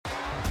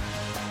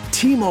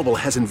T-Mobile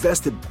has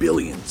invested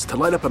billions to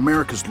light up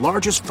America's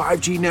largest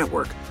 5G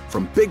network,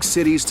 from big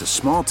cities to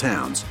small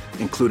towns,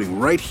 including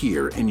right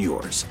here in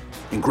yours.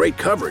 And great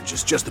coverage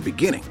is just the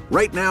beginning.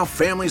 Right now,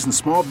 families and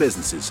small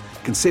businesses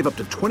can save up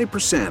to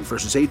 20%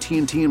 versus AT&T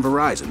and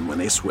Verizon when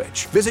they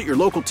switch. Visit your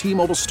local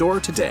T-Mobile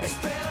store today.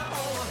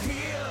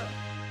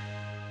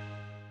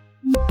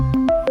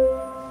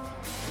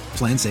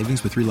 Plan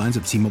savings with 3 lines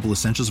of T-Mobile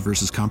Essentials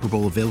versus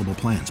comparable available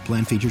plans.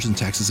 Plan features and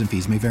taxes and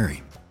fees may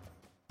vary.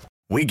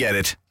 We get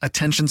it.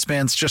 Attention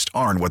spans just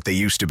aren't what they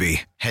used to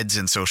be. Heads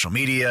in social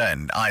media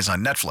and eyes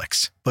on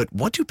Netflix. But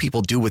what do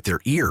people do with their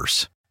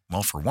ears?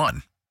 Well, for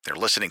one, they're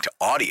listening to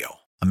audio.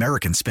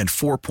 Americans spend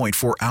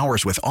 4.4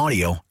 hours with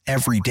audio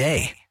every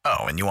day. Oh,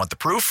 and you want the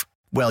proof?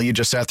 Well, you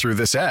just sat through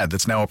this ad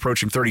that's now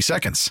approaching 30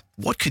 seconds.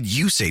 What could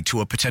you say to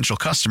a potential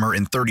customer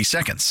in 30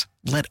 seconds?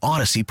 Let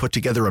Odyssey put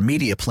together a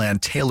media plan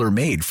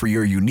tailor-made for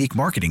your unique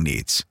marketing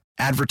needs.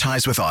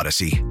 Advertise with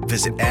Odyssey.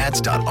 Visit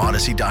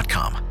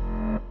ads.odyssey.com.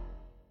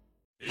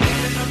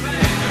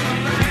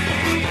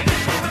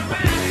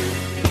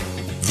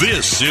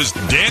 This is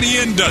Danny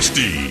and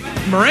Dusty.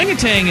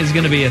 Meringatang is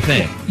going to be a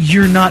thing.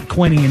 You're not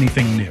coining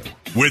anything new.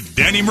 With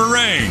Danny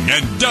Meringue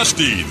and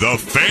Dusty, the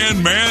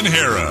Fan Man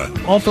Hera.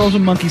 I'll throw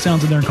some monkey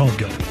sounds in there and call it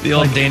good. The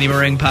old Danny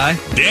Meringue pie?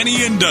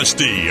 Danny and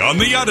Dusty on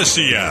the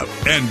Odyssey app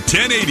and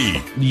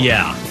 1080.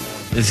 Yeah,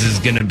 this is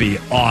going to be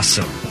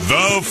awesome.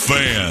 The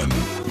Fan.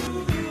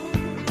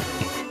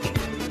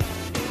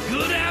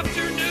 Good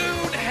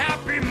afternoon.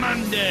 Happy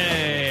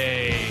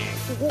Monday.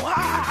 Look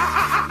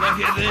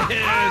at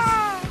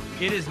this.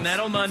 It is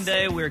Metal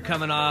Monday. We're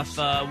coming off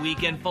a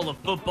weekend full of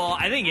football.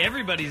 I think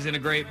everybody's in a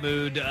great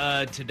mood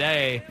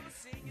today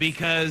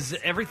because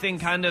everything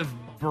kind of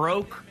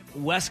broke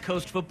West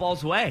Coast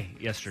football's way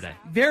yesterday.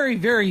 Very,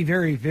 very,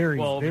 very, very,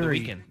 over the very,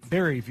 weekend.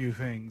 very few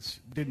things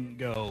didn't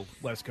go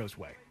West Coast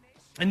way.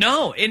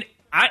 No, and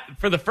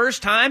for the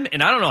first time,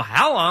 and I don't know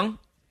how long,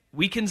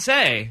 we can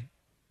say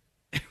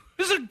it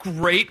was a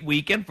great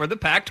weekend for the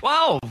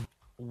Pac-12.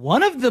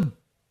 One of the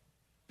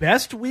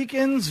best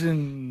weekends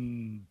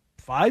in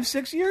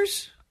 5-6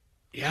 years?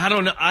 Yeah, I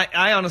don't know.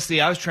 I honestly,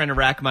 I was trying to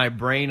rack my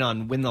brain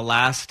on when the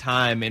last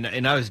time,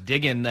 and I was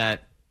digging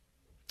that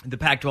the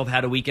Pac-12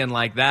 had a weekend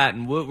like that,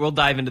 and we'll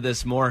dive into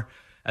this more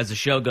as the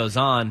show goes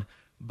on,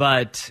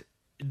 but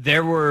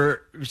there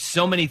were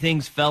so many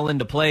things fell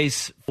into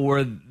place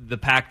for the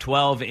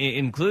Pac-12,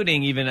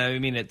 including even, I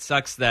mean, it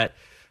sucks that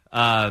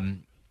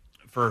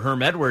for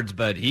Herm Edwards,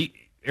 but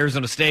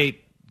Arizona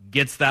State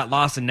gets that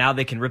loss, and now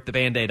they can rip the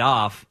Band-Aid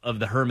off of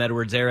the Herm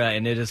Edwards era,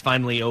 and it is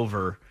finally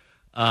over.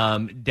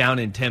 Down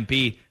in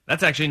Tempe.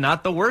 That's actually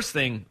not the worst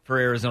thing for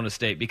Arizona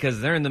State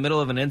because they're in the middle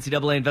of an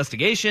NCAA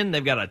investigation.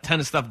 They've got a ton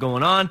of stuff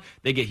going on.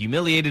 They get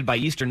humiliated by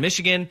Eastern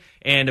Michigan,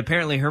 and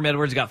apparently Herm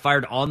Edwards got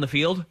fired on the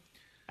field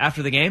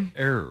after the game.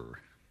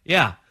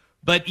 Yeah,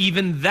 but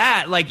even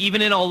that, like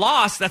even in a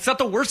loss, that's not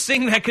the worst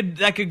thing that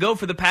could go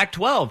for the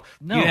Pac-12.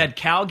 No. You had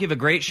Cal give a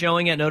great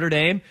showing at Notre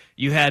Dame.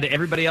 You had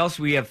everybody else.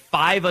 We have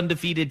 5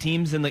 undefeated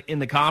teams in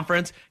the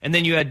conference, and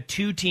then you had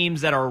 2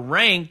 teams that are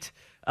ranked.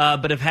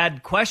 But have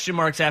had question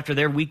marks after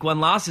their week 1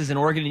 losses, in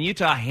Oregon and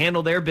Utah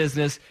handle their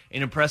business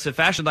in impressive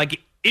fashion. Like,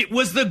 it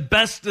was the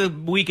best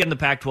weekend the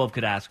Pac-12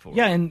 could ask for.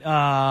 Yeah, and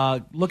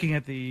looking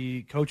at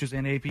the coaches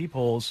and AP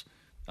polls,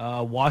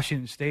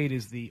 Washington State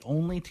is the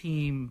only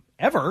team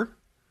ever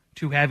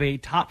to have a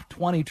top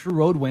 20 true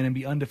road win and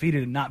be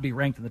undefeated and not be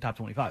ranked in the top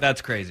 25.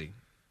 That's crazy.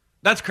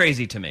 That's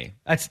crazy to me.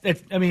 I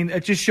mean,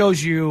 it just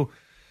shows you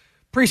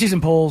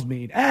preseason polls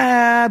mean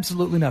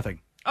absolutely nothing.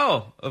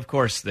 Oh, of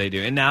course they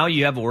do. And now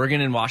you have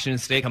Oregon and Washington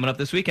State coming up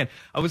this weekend.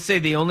 I would say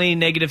the only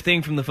negative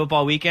thing from the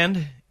football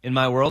weekend in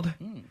my world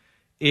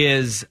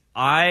is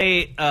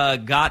I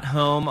got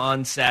home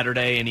on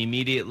Saturday and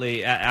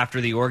immediately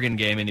after the Oregon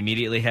game and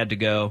immediately had to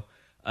go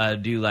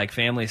do like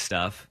family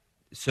stuff.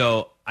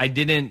 So I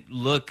didn't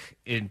look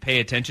and pay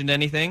attention to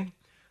anything.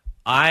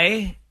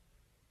 On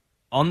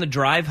the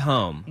drive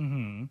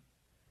home,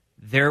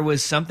 there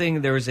was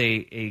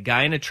a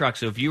guy in a truck.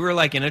 So if you were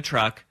like in a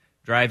truck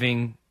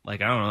driving, like,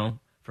 I don't know,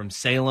 from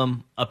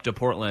Salem up to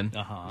Portland.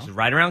 This was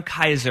right around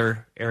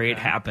Kaiser area it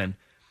happened.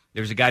 There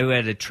was a guy who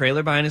had a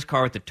trailer behind his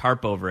car with the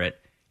tarp over it,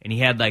 and he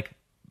had, like,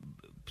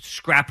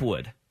 scrap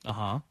wood.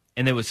 And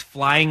it was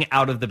flying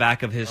out of the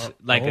back of his,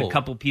 a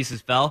couple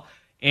pieces fell.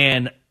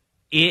 And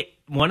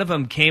one of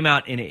them came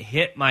out, and it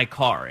hit my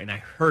car, and I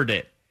heard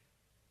it.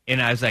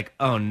 And I was like,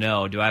 oh,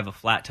 no, do I have a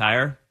flat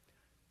tire?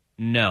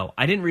 No.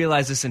 I didn't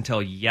realize this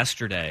until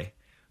yesterday,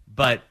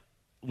 but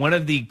one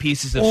of the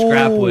pieces of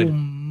scrap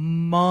wood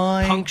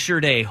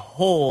punctured a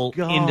hole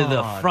into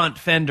the front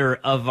fender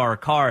of our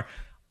car.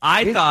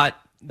 I thought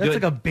that's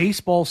like a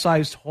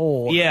baseball-sized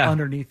hole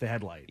underneath the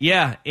headlight.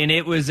 Yeah, and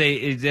it was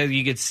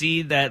you could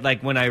see that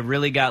like when I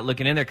really got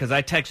looking in there because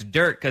I texted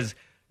Dirt because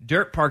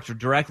Dirt parked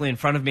directly in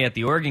front of me at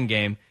the Oregon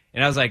game,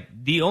 and I was like,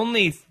 the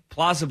only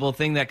plausible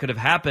thing that could have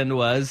happened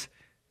was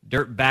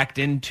Dirt backed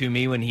into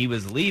me when he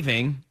was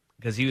leaving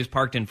because he was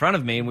parked in front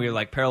of me and we were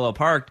like parallel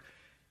parked,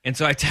 and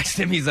so I texted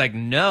him. He's like,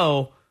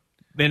 no.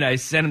 And I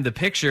sent him the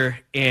picture,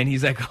 and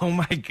he's like, oh,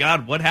 my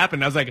God, what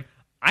happened? I was like,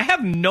 I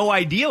have no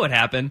idea what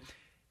happened.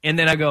 And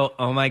then I go,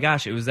 oh, my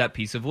gosh, it was that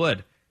piece of wood.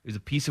 It was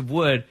a piece of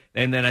wood.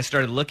 And then I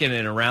started looking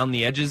at it around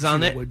the edges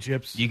on it. Wood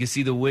chips. You can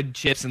see the wood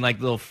chips and like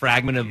little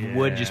fragment of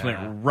wood just went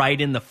right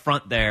in the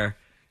front there.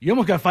 You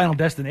almost got Final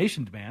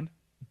Destination demand.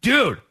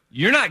 Dude,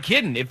 you're not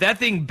kidding. If that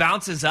thing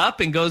bounces up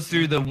and goes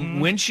through the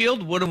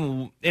windshield,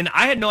 and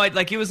I had no idea.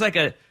 Like, it was like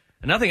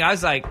nothing. I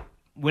was like,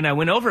 when I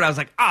went over it, I was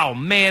like, oh,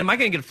 man, am I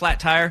going to get a flat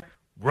tire?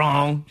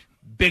 Wrong.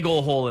 Big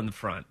old hole in the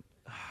front.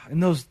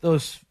 And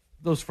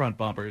those front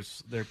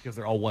bumpers, because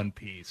they're all one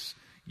piece.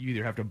 You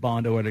either have to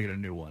Bondo or to get a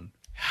new one.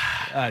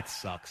 That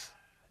sucks.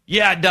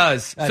 Yeah, it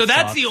does. That so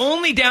that's sucks. the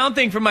only down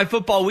thing from my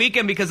football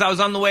weekend because I was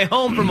on the way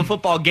home from a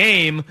football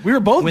game. We were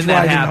both when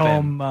that driving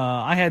happened. home.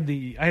 I had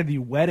the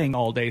wedding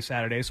all day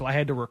Saturday, so I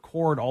had to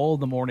record all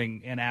the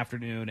morning and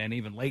afternoon and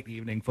even late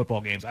evening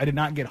football games. I did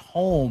not get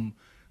home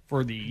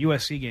for the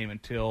USC game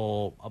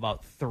until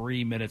about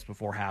 3 minutes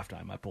before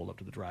halftime. I pulled up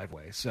to the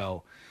driveway.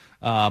 So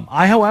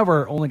I,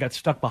 however, only got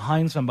stuck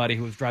behind somebody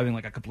who was driving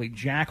like a complete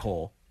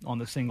jackhole on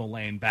the single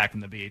lane back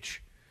from the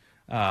beach.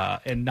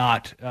 And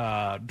not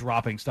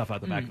dropping stuff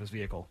out the back of his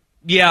vehicle.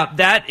 Yeah,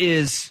 that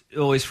is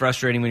always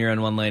frustrating when you're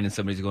in one lane and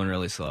somebody's going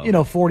really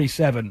slow.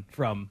 47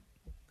 from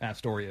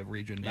Astoria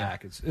region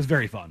back is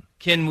very fun.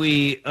 Can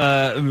we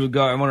I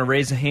want to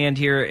raise a hand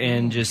here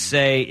and just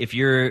say if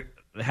you're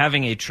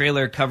having a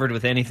trailer covered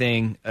with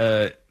anything,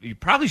 you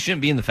probably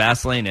shouldn't be in the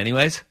fast lane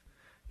anyways.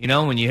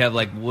 When you have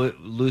like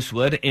loose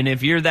wood. And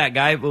if you're that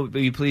guy, will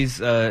you please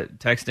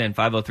text in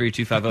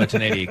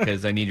 503-250-1080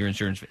 because I need your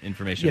insurance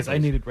information. Yes, please. I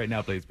need it right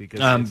now, please,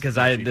 because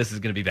this is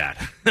going to be bad.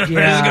 Yeah. This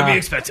is going to be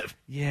expensive.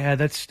 Yeah,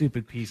 that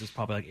stupid piece is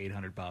probably like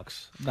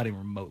 $800. I'm not even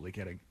remotely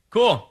kidding.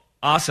 Cool.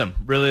 Awesome.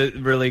 Really,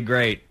 really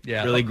great.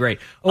 Yeah. Really great.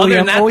 Other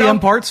than that, OEM though,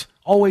 parts,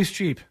 always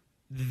cheap.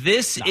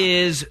 This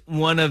is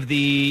one of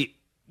the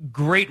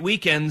great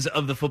weekends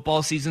of the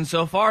football season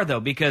so far,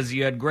 though, because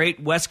you had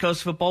great West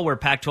Coast football where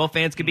Pac-12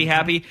 fans could be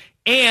happy,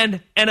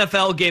 and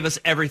NFL gave us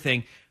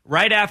everything.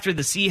 Right after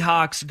the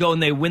Seahawks go and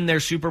they win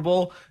their Super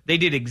Bowl, they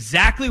did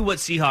exactly what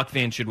Seahawk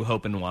fans should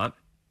hope and want.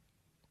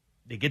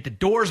 They get the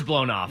doors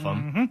blown off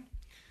them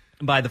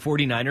by the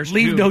 49ers.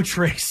 Leave no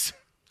trace.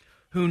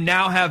 Who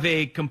now have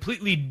a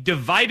completely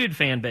divided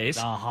fan base.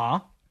 Uh-huh.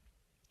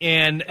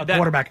 And A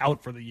quarterback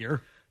out for the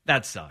year.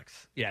 That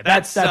sucks. Yeah,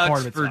 that that part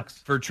of it sucks.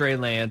 For Trey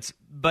Lance.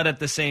 But at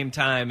the same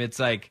time, it's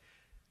like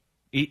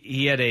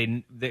he had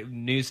the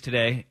news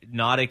today,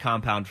 not a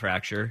compound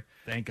fracture.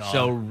 Thank God.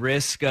 So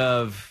risk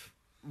of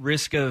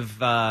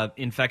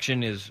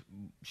infection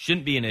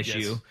shouldn't be an issue.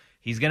 Yes.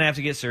 He's going to have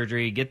to get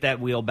surgery, get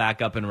that wheel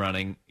back up and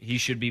running. He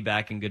should be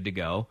back and good to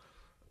go.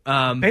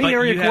 Bay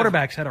Area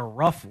quarterbacks had a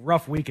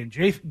rough weekend.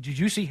 Jay, did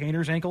you see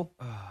Hayner's ankle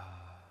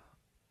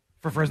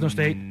for Fresno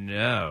State?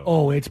 No.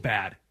 Oh, it's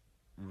bad.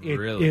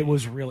 Really? It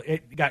was really.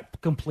 It got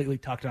completely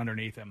tucked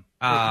underneath him.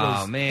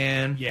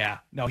 Man. Yeah.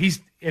 No,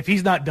 if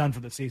he's not done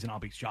for the season, I'll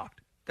be shocked.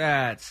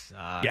 That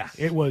sucks. Yeah,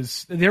 it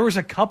was. There was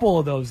a couple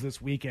of those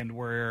this weekend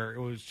where it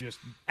was just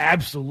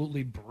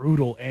absolutely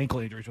brutal ankle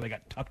injuries where they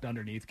got tucked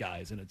underneath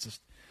guys, and it's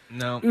just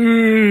no.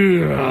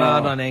 I'm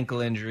not on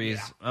ankle injuries.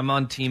 Yeah. I'm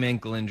on team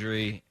ankle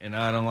injury, and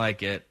I don't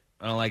like it.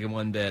 I don't like it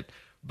one bit.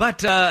 But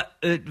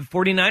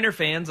 49er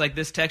fans, like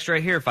this text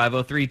right here,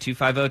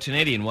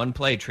 503-250-1080, in one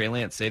play, Trey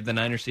Lance saved the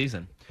Niner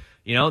season.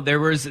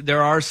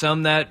 There are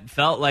some that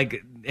felt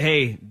like,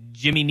 hey,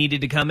 Jimmy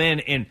needed to come in,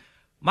 and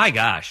my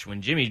gosh,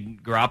 when Jimmy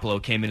Garoppolo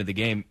came into the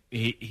game,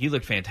 he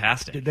looked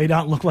fantastic. Did they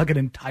not look like an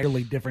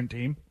entirely different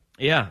team?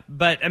 Yeah,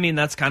 but I mean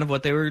that's kind of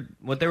what they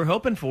were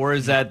hoping for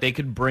is that they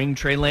could bring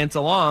Trey Lance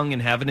along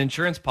and have an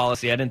insurance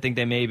policy. I didn't think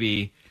they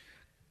maybe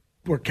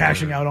were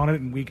cashing out on it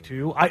in week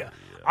 2.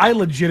 I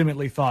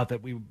legitimately thought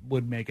that we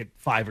would make it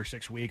 5 or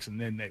 6 weeks, and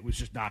then it was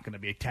just not going to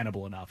be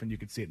tenable enough, and you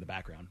could see it in the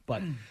background.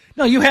 But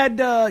no, you had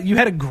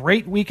a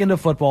great weekend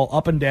of football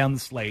up and down the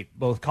slate,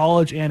 both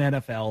college and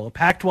NFL. The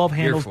Pac-12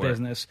 handles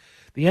business.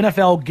 The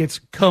NFL gets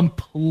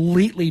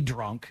completely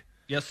drunk.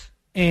 Yes.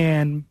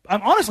 And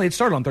honestly, it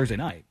started on Thursday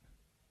night.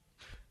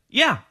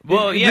 Yeah.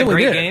 Well, It really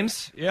great did.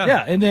 games. Yeah.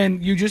 Yeah, and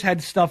then you just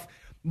had stuff,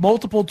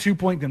 multiple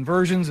 2-point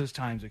conversions as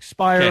time's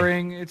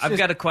expiring. Okay. I've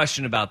got a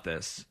question about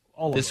this.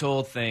 This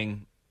whole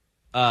thing.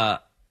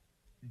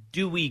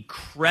 Do we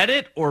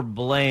credit or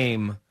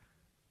blame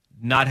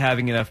not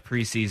having enough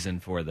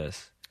preseason for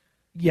this?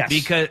 Yes.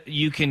 Because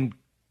you can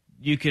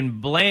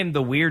blame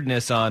the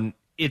weirdness on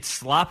it's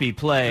sloppy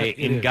play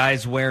and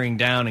guys wearing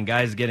down and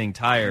guys getting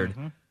tired.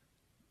 Mm-hmm.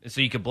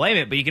 So you can blame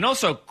it, but you can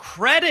also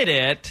credit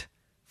it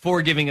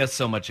for giving us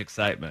so much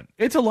excitement.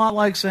 It's a lot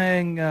like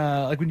saying,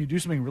 like when you do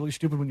something really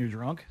stupid when you're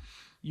drunk,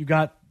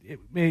 even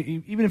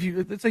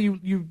if let's say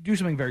you do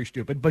something very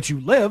stupid, but you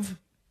live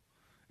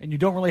and you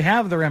don't really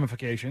have the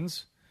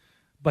ramifications,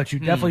 but you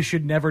definitely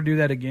should never do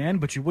that again,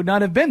 but you would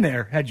not have been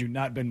there had you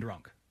not been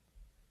drunk.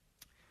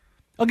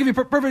 I'll give you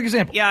a perfect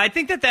example. Yeah, I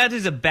think that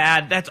is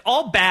that's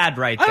all bad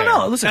right there. I don't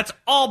know. Listen, that's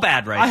all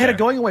bad right there. I had a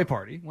going away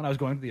party when I was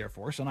going to the Air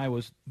Force, and I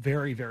was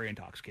very, very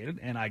intoxicated,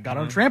 and I got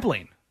on a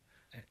trampoline.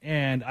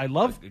 And I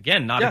love...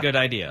 Again, not a good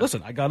idea.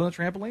 Listen, I got on the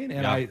trampoline,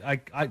 and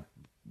I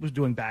was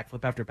doing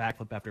backflip after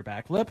backflip after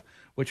backflip,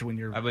 which when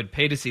you're... I would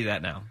pay to see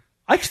that now.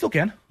 I still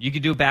can. You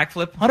could do a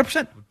backflip?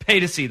 100%. Pay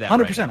to see that. 100%.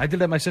 Right. I did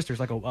that at my sister's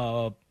like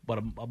a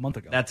month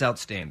ago. That's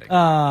outstanding.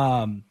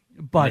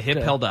 But the hip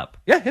held up.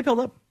 Yeah, hip held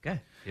up.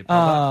 Okay. Hip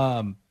held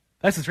up.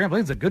 That's the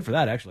trampolines are good for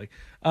that, actually.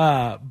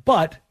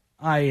 But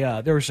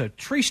there was a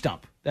tree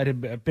stump a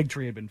big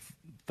tree had been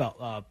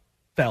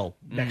fell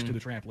next to the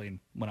trampoline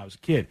when I was a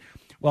kid.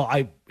 Well,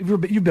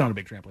 you've been on a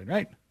big trampoline,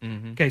 right?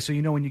 Mm-hmm. Okay, so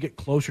when you get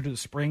closer to the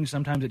spring,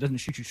 sometimes it doesn't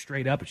shoot you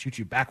straight up; it shoots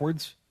you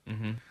backwards.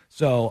 Mm-hmm.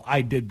 So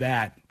I did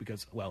that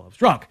because, I was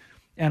drunk,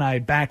 and I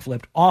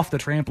backflipped off the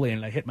trampoline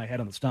and I hit my head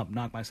on the stump,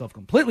 knocked myself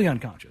completely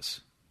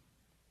unconscious.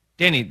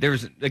 Danny,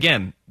 there's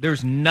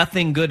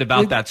nothing good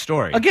about that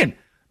story. Again,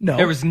 no,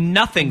 there was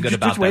nothing good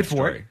about that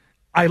story. It.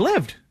 I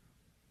lived,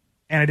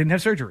 and I didn't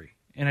have surgery,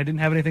 and I didn't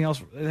have anything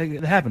else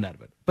that happened out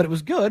of it. But it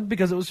was good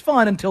because it was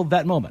fun until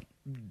that moment.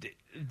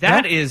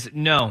 That is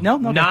not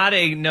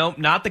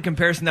the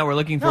comparison that we're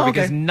looking for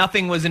because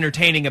nothing was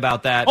entertaining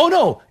about that. Oh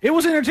no, it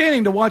was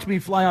entertaining to watch me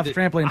fly off the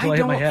trampoline until I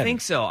hit my head. I don't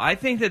think so. I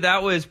think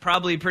that was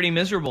probably pretty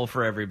miserable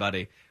for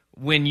everybody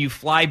when you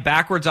fly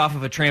backwards off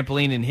of a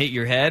trampoline and hit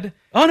your head.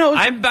 Oh no,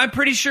 I'm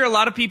pretty sure a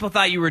lot of people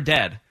thought you were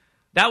dead.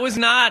 That was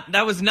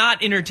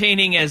not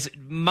entertaining as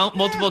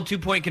multiple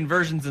 2-point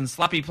conversions and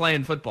sloppy play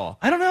in football.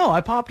 I don't know.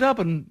 I popped up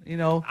and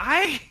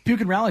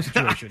puke and rally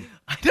situation.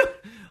 I don't.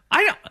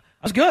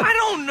 That's good. I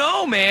don't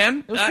know, man.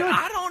 It was good.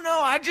 I don't know.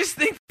 I just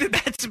think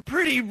that's a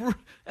pretty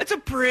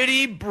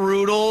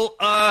brutal.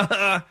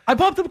 I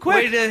popped up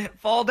quick. Way to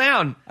fall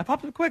down. I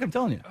popped up quick. I'm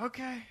telling you.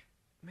 Okay,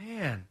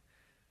 man.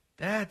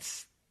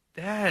 That's.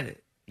 No,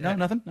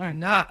 nothing. All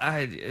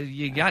right.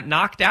 You got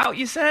knocked out.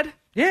 You said.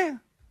 Yeah,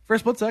 for a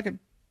split second.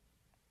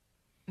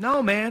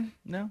 No, man.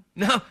 No.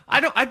 I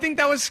don't. I think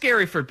that was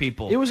scary for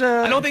people. It was.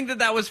 I don't think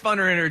that was fun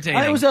or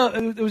entertaining. It was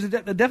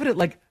a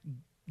definite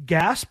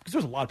gasp because there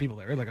was a lot of people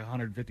there, like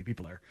 150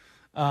 people there.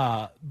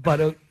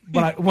 But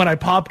when I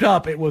popped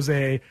up, it was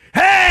a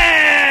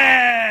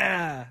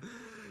hey!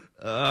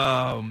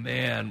 Oh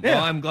man. Yeah.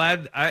 Well, I'm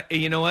glad.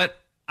 You know what?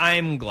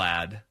 I'm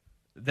glad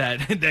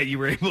that you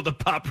were able to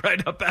pop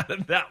right up out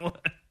of that one.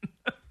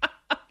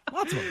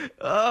 Lots of them.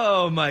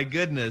 Oh my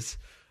goodness.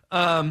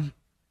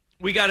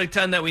 We got a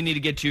ton that we need to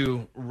get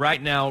to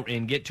right now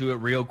and get to it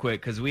real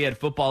quick because we had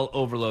football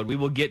overload. We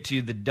will get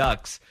to the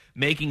Ducks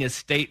making a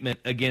statement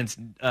against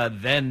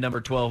then number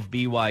 12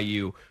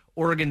 BYU.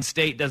 Oregon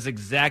State does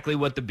exactly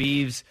what the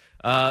Beavs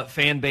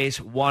fan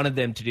base wanted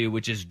them to do,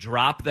 which is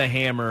drop the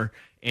hammer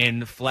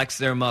and flex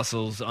their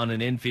muscles on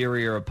an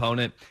inferior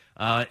opponent.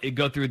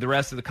 Go through the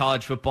rest of the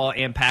college football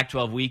and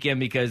Pac-12 weekend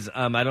because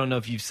I don't know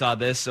if you saw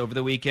this over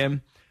the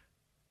weekend.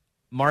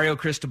 Mario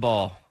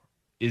Cristobal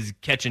is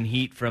catching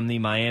heat from the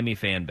Miami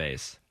fan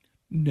base.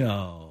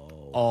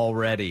 No.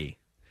 Already.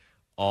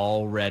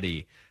 So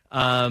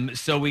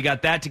we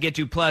got that to get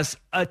to, plus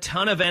a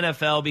ton of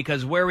NFL,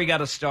 because where we got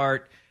to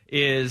start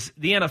is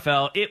the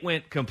NFL. It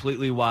went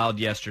completely wild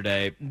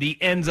yesterday. The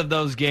ends of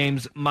those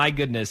games, my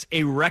goodness,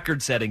 a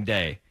record-setting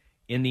day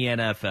in the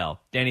NFL.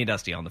 Danny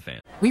Dusty on the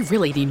Fan. We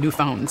really need new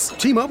phones.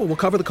 T-Mobile will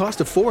cover the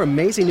cost of 4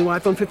 amazing new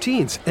iPhone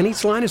 15s, and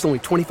each line is only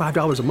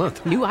 $25 a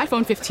month. New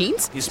iPhone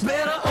 15s? It's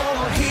better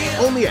over here.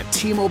 Only at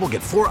T-Mobile,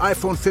 get 4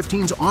 iPhone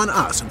 15s on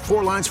us and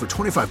 4 lines for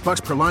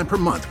 $25 per line per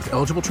month with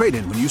eligible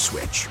trade-in when you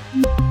switch.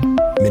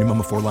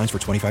 Minimum of 4 lines for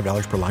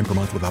 $25 per line per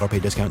month with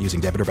autopay discount using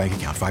debit or bank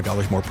account.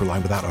 $5 more per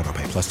line without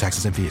autopay, plus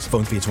taxes and fees.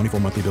 Phone fee at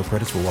 24 monthly bill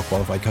credits for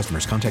well-qualified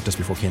customers. Contact us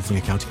before canceling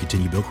account to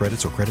continue bill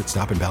credits or credit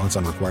stop and balance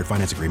on required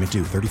finance agreement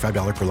due.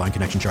 $35 per line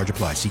connection charge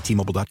applies. See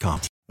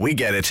T-Mobile.com. We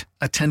get it.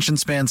 Attention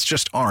spans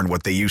just aren't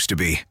what they used to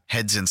be.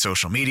 Heads in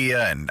social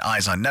media and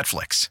eyes on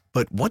Netflix.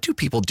 But what do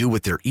people do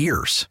with their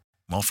ears?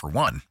 Well, for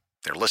one,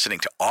 they're listening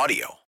to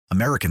audio.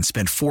 Americans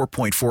spend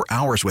 4.4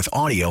 hours with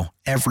audio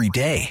every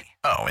day.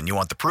 Oh, and you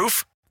want the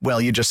proof? Well,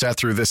 you just sat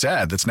through this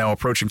ad that's now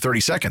approaching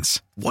 30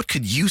 seconds. What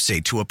could you say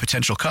to a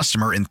potential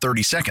customer in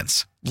 30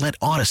 seconds? Let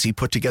Odyssey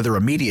put together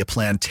a media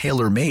plan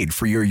tailor-made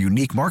for your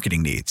unique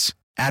marketing needs.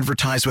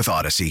 Advertise with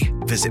Odyssey.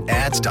 Visit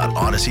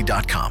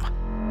ads.odyssey.com.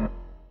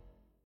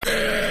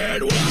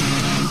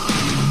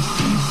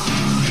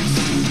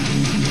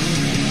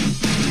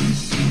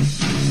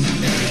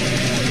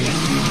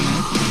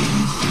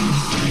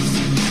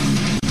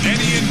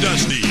 Danny and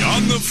Dusty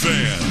on the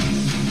Fan.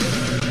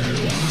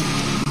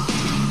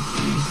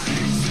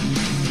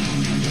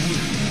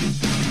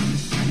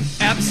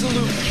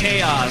 Absolute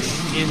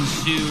chaos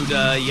ensued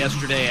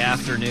yesterday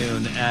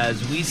afternoon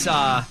as we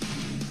saw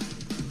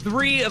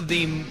 3 of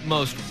the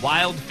most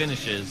wild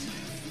finishes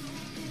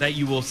that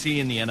you will see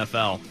in the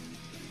NFL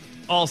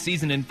all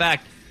season. In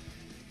fact,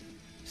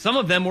 some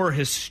of them were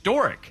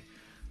historic,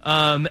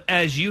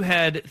 as you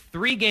had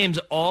 3 games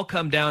all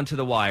come down to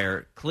the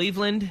wire.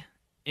 Cleveland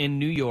in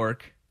New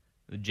York,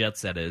 the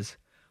Jets that is,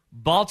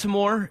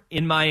 Baltimore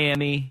in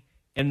Miami,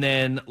 and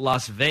then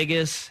Las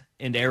Vegas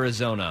and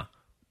Arizona.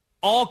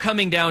 All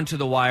coming down to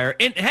the wire.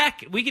 And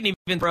heck, we can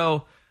even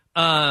throw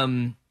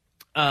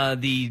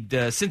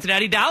the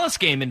Cincinnati-Dallas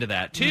game into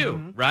that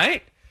too,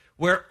 right?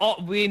 Where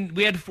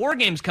we had 4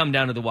 games come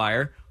down to the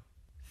wire.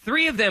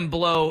 3 of them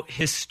blow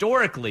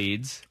historic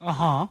leads.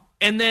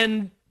 And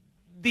then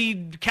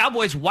the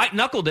Cowboys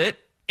white-knuckled it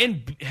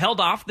and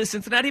held off the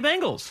Cincinnati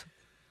Bengals.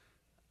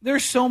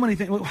 There's so many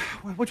things.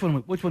 Which one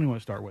do you want to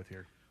start with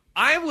here?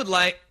 I would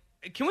like.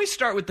 Can we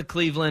start with the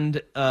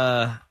Cleveland,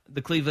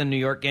 New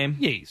York game?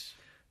 Yes.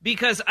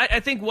 Because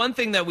I think one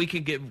thing that we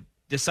could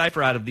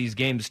decipher out of these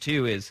games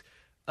too is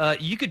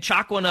you could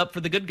chalk one up for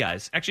the good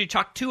guys. Actually,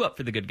 chalk 2 up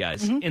for the good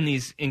guys in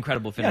these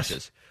incredible finishes.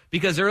 Yes.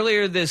 Because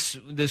earlier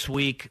this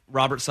week,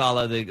 Robert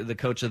Saleh, the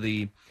coach of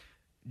the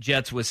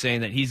Jets, was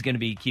saying that he's going to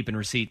be keeping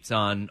receipts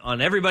on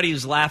everybody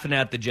who's laughing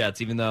at the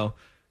Jets, even though,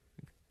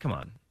 come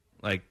on,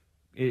 like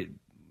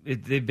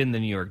they've been the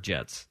New York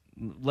Jets.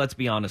 Let's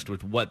be honest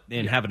with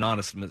have an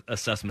honest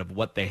assessment of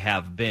what they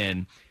have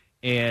been.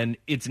 And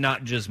it's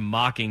not just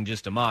mocking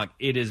just to mock.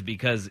 It is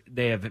because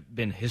they have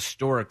been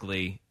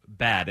historically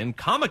bad and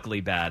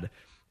comically bad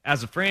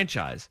as a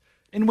franchise.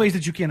 In ways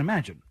that you can't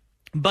imagine.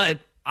 But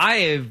I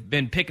have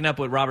been picking up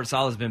what Robert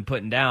Saleh has been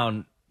putting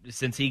down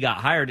since he got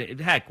hired.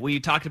 Heck, we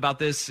talked about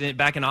this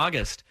back in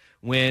August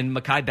when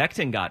Mekhi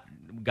Becton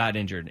got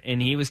injured,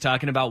 and he was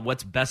talking about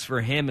what's best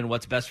for him and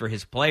what's best for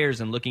his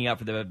players and looking out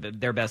for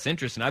their best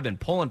interests, and I've been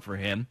pulling for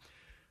him.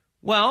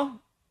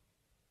 Well,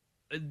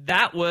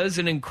 that was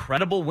an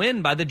incredible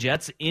win by the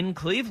Jets in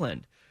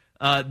Cleveland.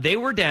 They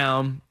were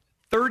down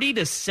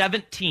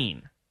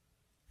 30-17.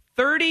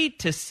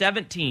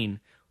 30-17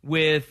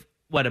 with,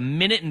 a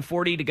minute and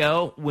 40 to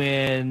go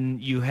when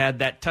you had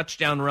that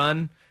touchdown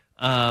run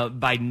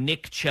by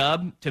Nick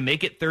Chubb to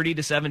make it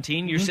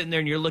 30-17. You're sitting there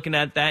and you're looking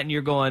at that and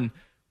you're going,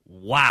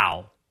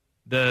 wow,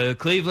 the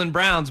Cleveland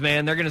Browns,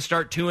 man, they're going to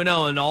start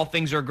 2-0 and all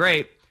things are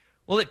great.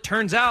 Well, it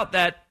turns out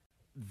that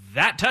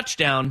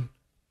touchdown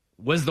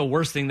was the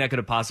worst thing that could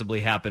have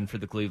possibly happened for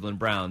the Cleveland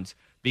Browns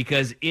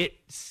because it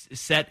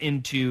set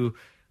into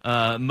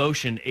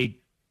motion a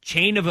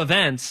chain of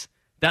events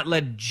that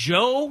led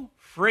Joe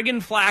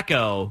friggin'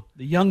 Flacco,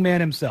 the young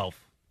man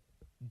himself,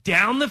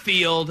 down the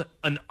field,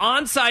 an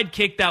onside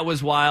kick that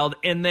was wild,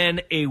 and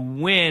then a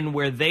win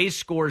where they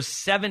score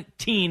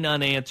 17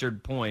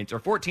 unanswered points or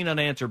 14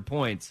 unanswered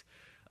points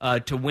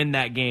to win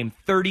that game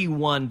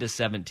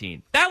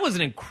 31-17. That was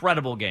an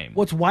incredible game.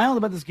 What's wild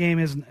about this game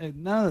is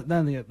none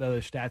of the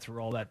other stats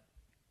were all that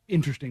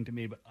interesting to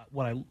me, but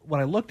what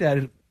I looked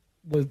at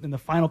was in the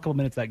final couple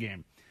minutes of that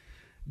game.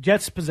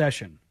 Jets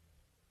possession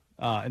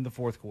in the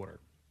fourth quarter.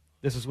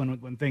 This is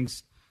when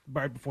things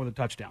right before the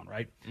touchdown,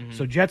 right? Mm-hmm.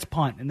 So Jets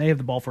punt, and they have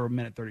the ball for a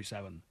minute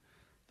 37.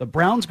 The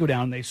Browns go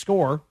down, and they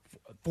score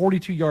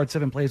 42 yards,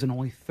 7 plays in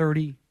only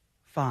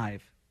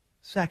 35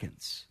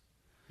 seconds.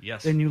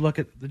 Yes. Then you look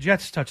at the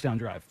Jets' touchdown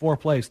drive, 4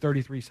 plays,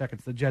 33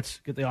 seconds. The Jets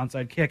get the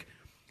onside kick.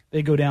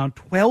 They go down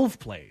 12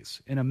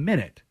 plays in a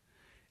minute.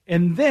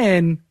 And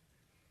then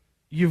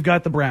you've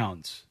got the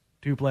Browns,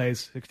 2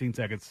 plays, 16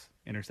 seconds,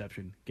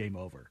 interception, game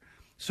over.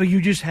 So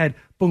you just had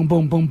boom,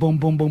 boom, boom, boom,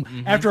 boom, boom.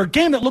 Mm-hmm. After a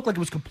game that looked like it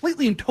was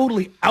completely and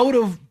totally out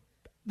of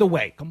the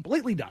way,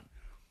 completely done,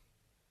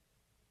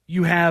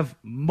 you have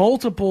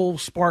multiple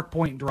spark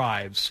point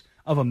drives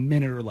of a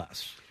minute or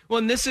less. Well,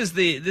 and this is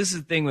the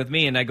thing with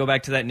me, and I go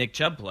back to that Nick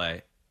Chubb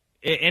play.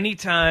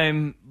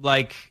 Anytime,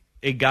 like,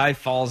 a guy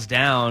falls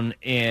down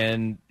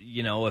and,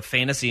 a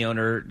fantasy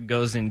owner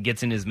goes and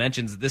gets in his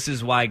mentions, this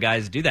is why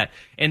guys do that.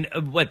 And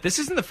this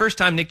isn't the first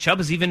time Nick Chubb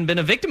has even been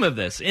a victim of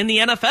this. In the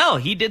NFL,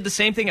 he did the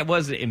same thing. It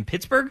was in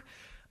Pittsburgh,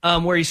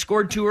 where he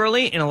scored too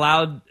early and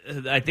allowed,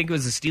 I think it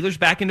was the Steelers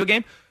back into a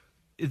game.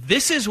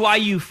 This is why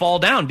you fall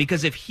down,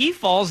 because if he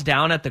falls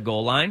down at the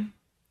goal line,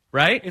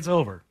 right? It's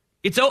over.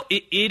 It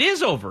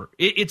is over.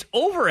 It's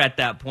over at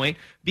that point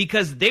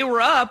because they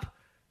were up,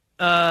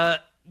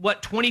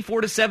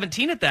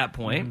 24-17 at that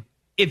point. Mm-hmm.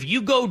 If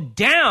you go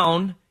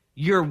down,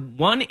 you're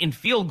 1 in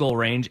field goal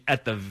range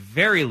at the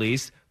very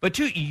least, but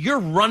 2, you're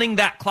running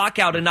that clock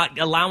out and not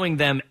allowing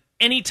them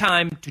any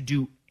time to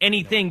do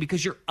anything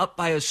because you're up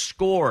by a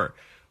score.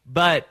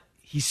 But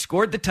he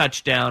scored the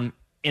touchdown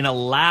and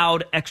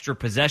allowed extra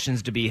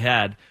possessions to be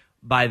had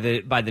by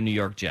the New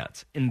York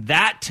Jets. And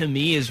that, to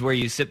me, is where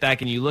you sit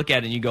back and you look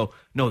at it and you go,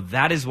 no,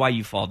 that is why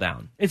you fall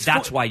down.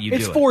 That's why you do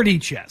it. It's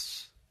 4D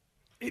chess.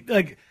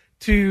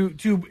 To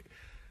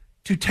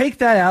take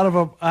that out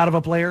of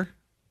a player,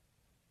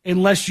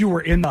 unless you were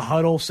in the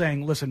huddle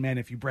saying, listen, man,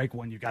 if you break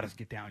one, you got to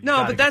get down.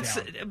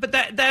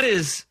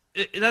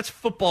 That's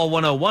football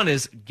 101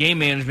 is game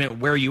management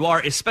where you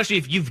are, especially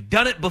if you've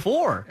done it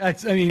before. In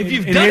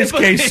his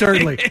case,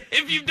 certainly.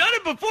 If you've done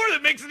it before,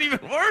 that makes it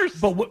even worse.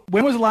 But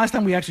when was the last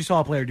time we actually saw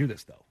a player do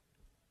this, though?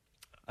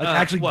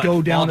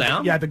 Go down?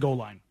 The goal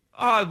line.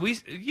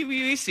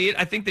 We see it.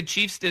 I think the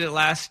Chiefs did it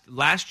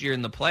last year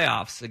in the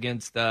playoffs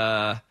against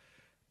I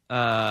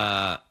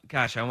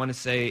want to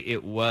say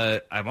it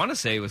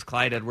was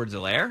Clyde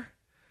Edwards-Helaire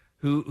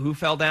who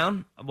fell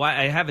down.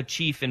 I have a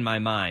Chief in my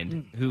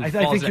mind who I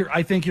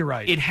think you're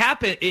right. It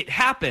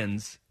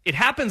happens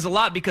a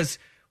lot because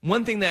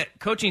one thing that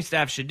coaching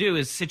staff should do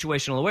is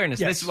situational awareness.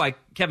 Yes. This is why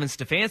Kevin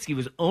Stefanski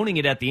was owning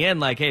it at the end,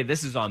 like, hey,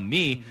 this is on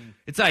me. Mm-hmm.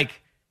 It's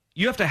like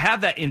you have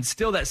to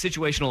instill that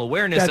situational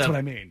awareness That's of what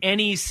I mean.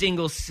 any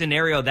single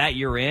scenario that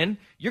you're in.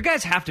 Your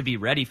guys have to be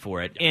ready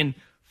for it. And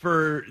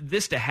for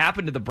this to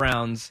happen to the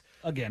Browns,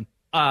 Again.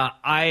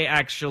 I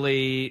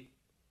actually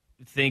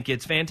think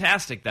it's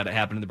fantastic that it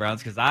happened to the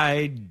Browns because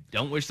I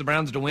don't wish the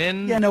Browns to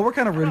win. Yeah, no, we're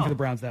kind of rooting for the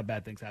Browns that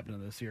bad things happen to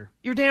this year.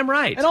 You're damn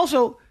right. And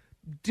also,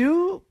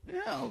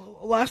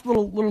 last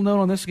little note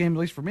on this game, at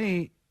least for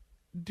me,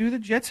 do the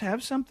Jets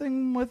have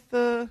something with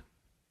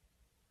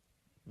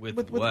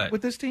what?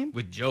 with this team?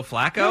 With Joe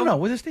Flacco? No,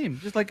 with this team.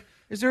 Just like,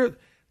 is there is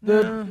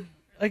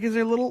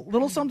there a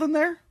little something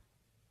there?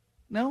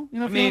 No, you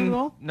know, at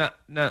all?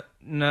 No.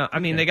 I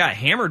mean, they got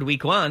hammered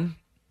week 1.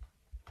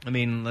 I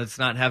mean, let's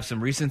not have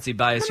some recency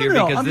bias here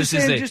No, because I'm this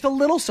just saying is just a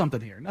little something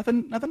here.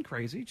 Nothing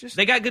crazy. Just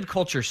they got good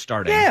culture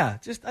starting. yeah.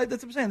 Just that's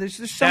what I'm saying. There's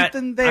just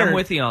something there. I'm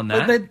with you on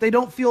that. They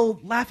don't feel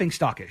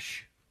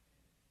laughingstockish.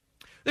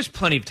 There's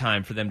plenty of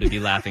time for them to be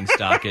laughing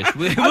stockish.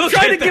 I'm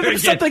trying to give them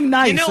something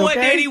nice. You know what,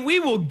 okay? Danny? We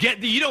will get.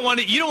 You don't want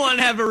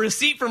to have a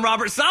receipt from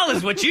Robert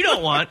Saleh. What you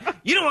don't want.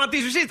 You don't want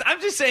these receipts. I'm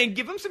just saying,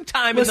 give them some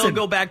time, and they'll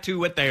go back to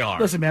what they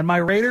are. Listen, man, my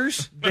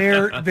Raiders,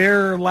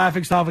 they're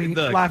laughingstock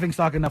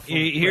enough.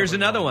 Here's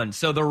another one.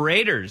 So the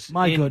Raiders,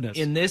 goodness,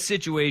 in this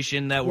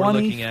situation that we're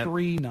looking at,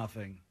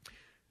 23-0.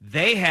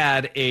 They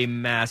had a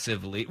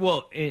massive lead.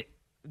 Well,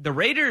 the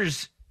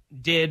Raiders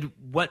did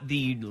what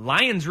the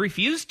Lions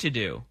refused to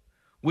do,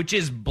 which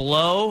is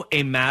blow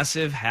a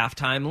massive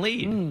halftime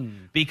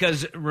lead.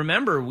 Because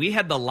remember, we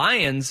had the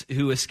Lions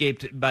who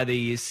escaped by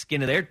the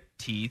skin of their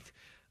teeth,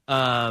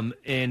 and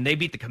they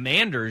beat the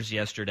Commanders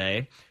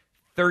yesterday,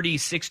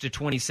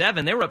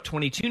 36-27. They were up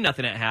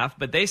 22-0 at half,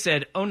 but they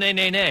said, oh,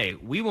 nay,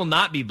 we will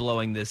not be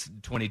blowing this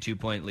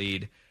 22-point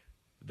lead.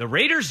 The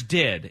Raiders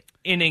did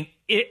in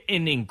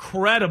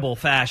incredible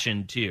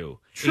fashion, too.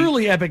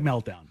 Truly epic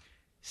meltdown.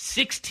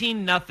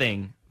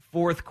 16-0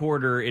 fourth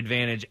quarter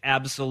advantage,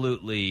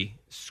 absolutely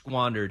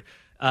squandered.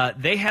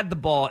 They had the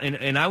ball,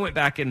 and I went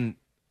back and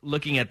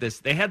looking at this.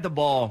 They had the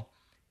ball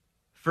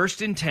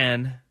 1st and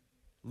 10,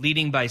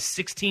 leading by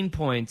 16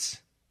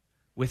 points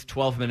with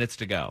 12 minutes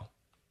to go.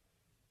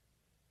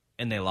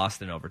 And they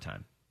lost in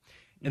overtime.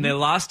 And they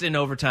lost in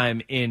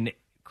overtime in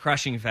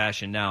crushing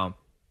fashion. Now,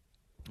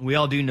 we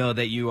all do know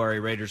that you are a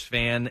Raiders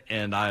fan,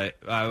 and I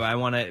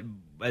want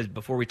to,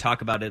 before we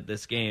talk about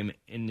this game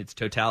in its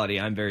totality,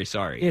 I'm very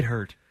sorry. It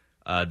hurt.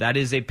 That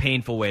is a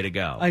painful way to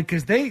go.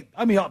 Because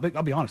I'll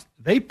be honest,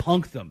 they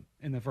punked them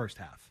in the first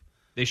half.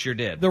 They sure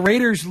did. The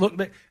Raiders look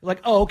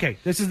like, oh, okay,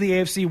 this is the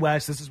AFC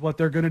West. This is what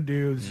they're going to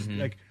do. This is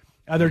like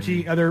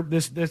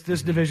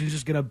this division is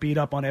just going to beat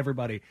up on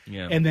everybody.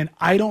 Yeah. And then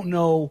I don't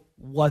know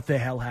what the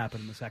hell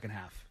happened in the second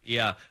half.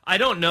 Yeah, I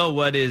don't know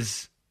what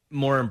is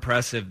more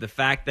impressive, the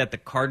fact that the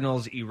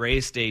Cardinals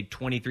erased a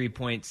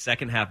 23-point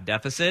second-half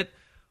deficit,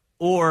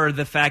 or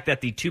the fact that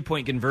the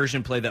 2-point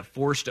conversion play that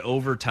forced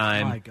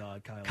overtime, my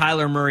God,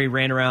 Kyler Murray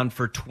ran around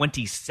for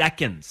 20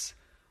 seconds.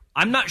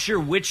 I'm not sure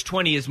which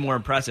 20 is more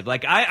impressive.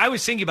 Like, I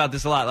was thinking about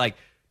this a lot. Like,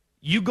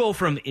 you go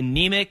from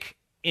anemic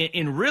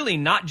in really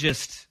not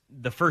just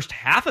the first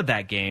half of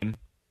that game,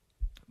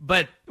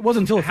 but it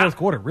wasn't until the fourth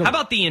quarter, really. How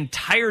about the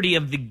entirety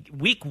of the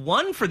week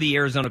 1 for the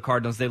Arizona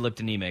Cardinals? They looked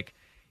anemic.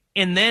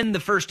 And then the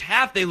first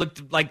half, they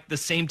looked like the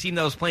same team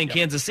that was playing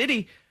Kansas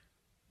City.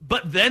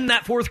 But then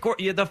the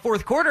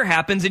fourth quarter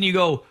happens, and you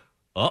go,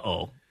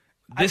 "Uh-oh,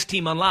 this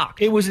team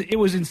unlocked." It was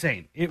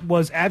insane. It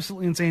was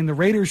absolutely insane. The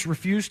Raiders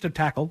refused to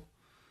tackle.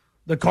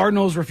 The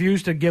Cardinals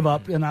refused to give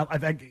up. And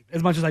I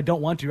as much as I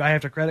don't want to, I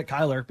have to credit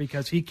Kyler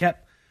because he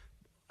kept.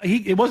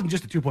 It wasn't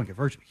just a 2-point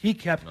conversion. He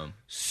kept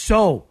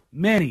so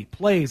many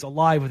plays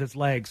alive with his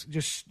legs,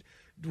 just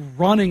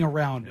running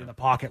around in the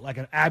pocket like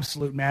an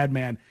absolute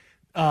madman.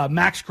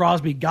 Max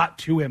Crosby got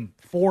to him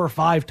 4 or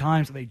 5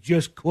 times, and they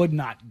just could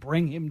not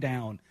bring him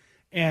down.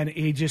 And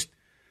he just,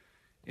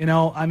 I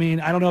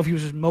don't know if he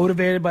was just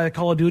motivated by the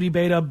Call of Duty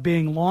beta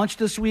being launched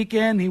this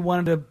weekend. He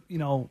wanted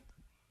to,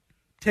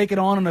 take it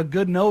on a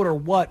good note or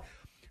what.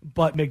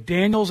 But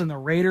McDaniels and the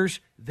Raiders,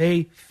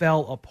 they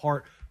fell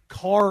apart.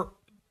 Carr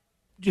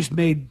just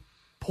made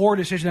poor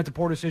decision after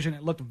poor decision.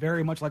 It looked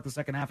very much like the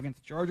second half against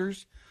the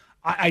Chargers.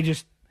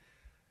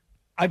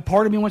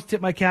 Part of me wants to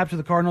tip my cap to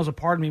the Cardinals. A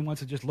part of me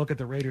wants to just look at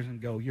the Raiders and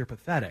go, "You're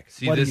pathetic.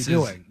 What are you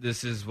doing?"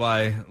 This is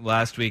why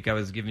last week I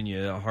was giving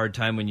you a hard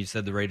time when you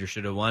said the Raiders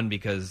should have won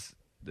because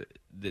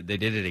they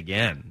did it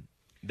again.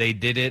 They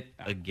did it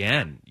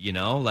again.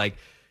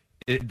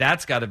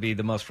 That's got to be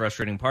the most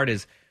frustrating part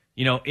is,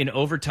 in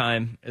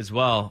overtime as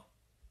well.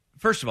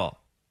 First of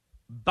all,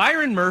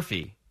 Byron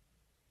Murphy,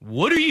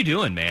 what are you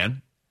doing,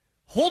 man?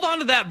 Hold on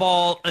to that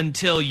ball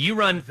until you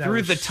run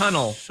through the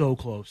tunnel. So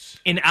close.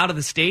 And out of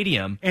the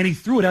stadium. And he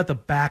threw it out the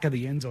back of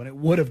the end zone. It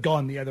would have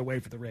gone the other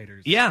way for the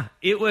Raiders. Yeah,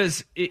 it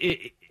was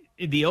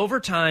the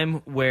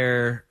overtime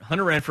where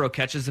Hunter Renfrow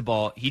catches the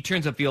ball. He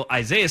turns upfield.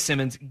 Isaiah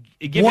Simmons,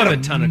 give him a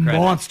ton of credit.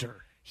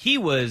 Monster. He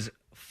was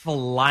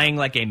flying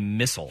like a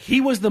missile. He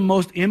was the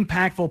most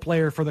impactful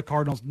player for the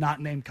Cardinals, not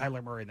named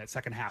Kyler Murray in that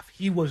second half.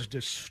 He was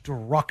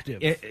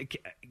destructive.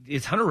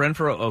 Is Hunter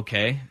Renfrow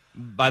okay,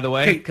 by the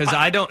way?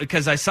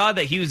 Because I saw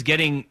that he was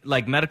getting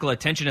like medical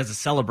attention as a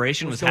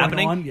celebration was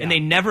happening, and they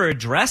never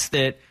addressed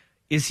it.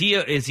 Is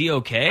he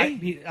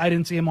okay? I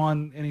didn't see him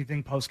on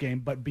anything post game,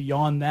 but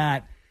beyond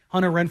that,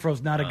 Hunter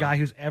Renfrow's not a guy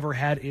who's ever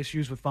had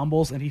issues with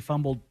fumbles, and he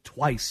fumbled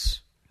twice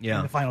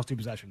in the final 2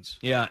 possessions.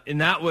 Yeah, and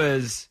that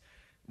was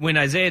when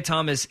Isaiah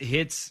Thomas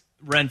hits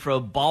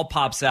Renfrow, ball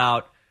pops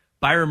out,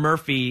 Byron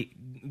Murphy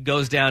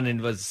goes down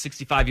and was a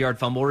 65-yard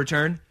fumble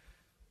return.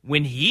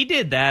 When he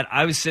did that,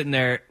 I was sitting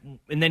there,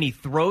 and then he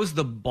throws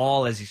the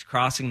ball as he's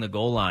crossing the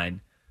goal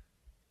line.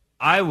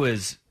 I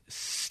was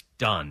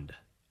stunned.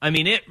 I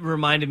mean, it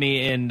reminded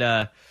me,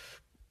 and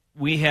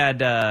we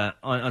had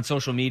on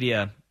social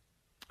media,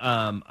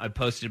 I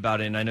posted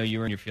about it, and I know you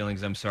were in your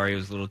feelings. I'm sorry, it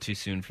was a little too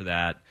soon for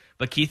that.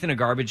 But Keith in a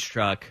garbage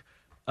truck,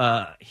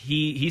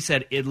 he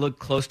said it looked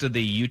close to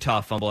the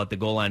Utah fumble at the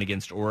goal line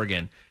against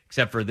Oregon,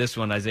 except for this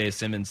one, Isaiah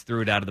Simmons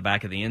threw it out of the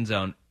back of the end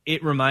zone.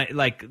 It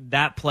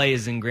that play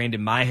is ingrained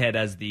in my head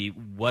as the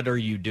 "what are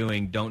you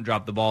doing? Don't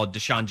drop the ball."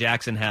 Deshaun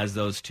Jackson has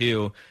those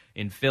too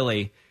in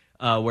Philly,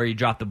 where he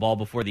dropped the ball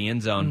before the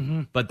end zone.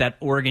 Mm-hmm. But that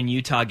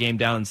Oregon-Utah game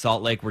down in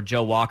Salt Lake where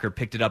Joe Walker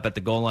picked it up at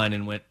the goal line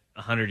and went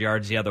 100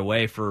 yards the other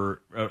way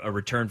for a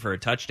return for a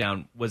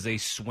touchdown was a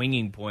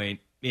swinging point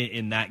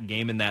in that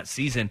game in that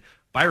season.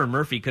 Byron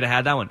Murphy could have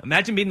had that one.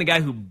 Imagine being the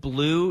guy who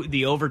blew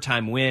the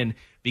overtime win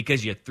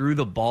because you threw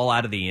the ball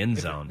out of the end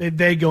zone. They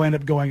end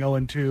up going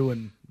 0-2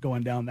 and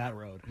going down that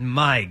road.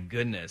 My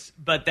goodness.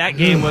 But that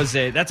game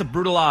that's a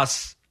brutal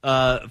loss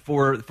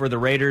for the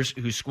Raiders,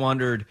 who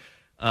squandered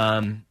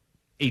a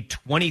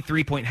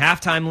 23-point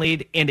halftime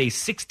lead and a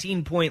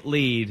 16-point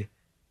lead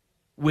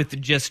with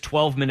just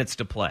 12 minutes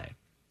to play.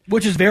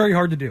 Which is very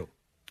hard to do.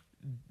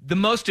 The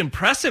most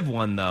impressive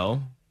one,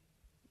 though,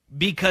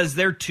 because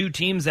they're two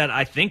teams that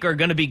I think are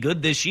going to be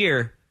good this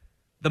year,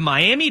 the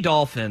Miami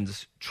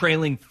Dolphins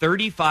trailing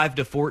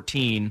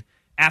 35-14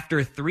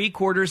 after 3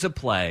 quarters of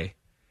play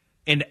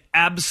and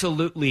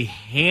absolutely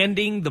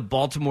handing the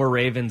Baltimore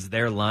Ravens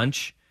their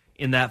lunch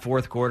in that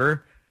fourth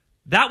quarter.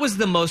 That was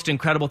the most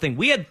incredible thing.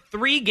 We had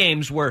 3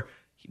 games where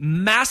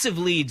massive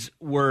leads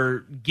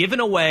were given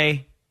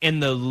away,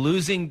 and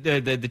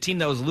the team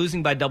that was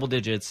losing by double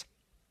digits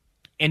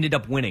ended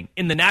up winning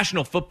in the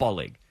National Football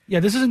League. Yeah,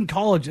 this isn't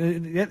college.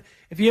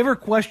 If you ever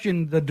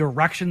question the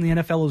direction the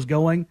NFL is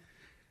going,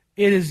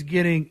 it is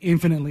getting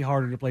infinitely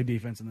harder to play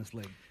defense in this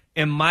league.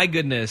 And my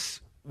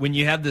goodness, when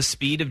you have the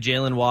speed of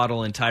Jalen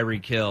Waddle and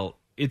Tyreek Hill,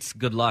 it's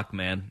good luck,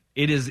 man.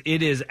 It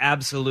is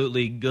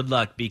absolutely good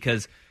luck,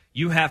 because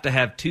you have to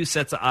have 2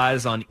 sets of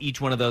eyes on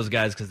each one of those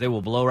guys, because they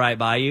will blow right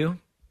by you.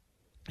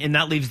 And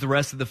that leaves the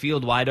rest of the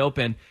field wide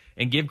open.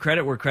 And give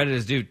credit where credit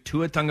is due.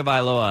 Tua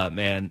Tagovailoa,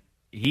 man,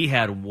 he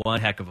had one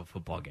heck of a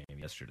football game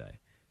yesterday.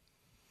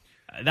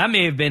 That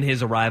may have been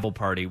his arrival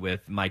party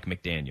with Mike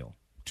McDaniel.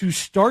 To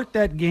start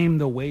that game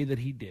the way that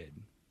he did,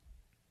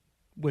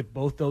 with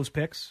both those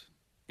picks,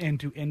 and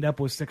to end up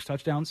with 6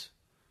 touchdowns.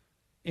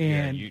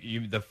 And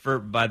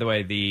by the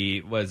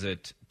way, was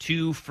it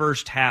 2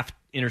 first half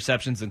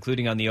interceptions,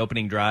 including on the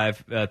opening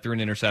drive, through an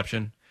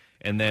interception,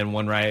 and then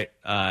one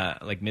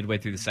like midway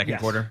through the second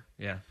quarter?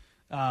 Yeah.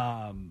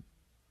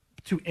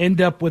 To end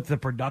up with the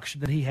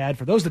production that he had,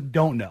 for those that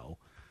don't know,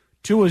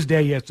 Tua's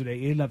day yesterday,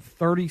 he ended up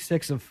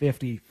 36 of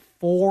 50,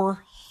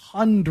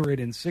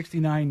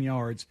 469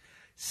 yards,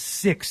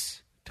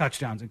 6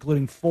 touchdowns,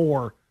 including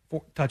 4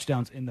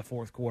 touchdowns in the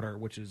fourth quarter,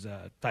 which is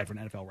tied for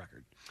an NFL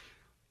record.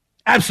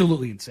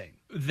 Absolutely insane.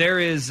 There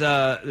was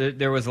a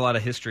lot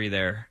of history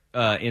there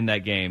in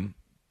that game.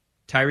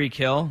 Tyreek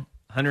Hill,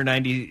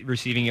 190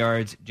 receiving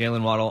yards.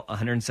 Jalen Waddle,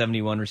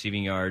 171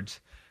 receiving yards.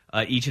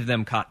 Each of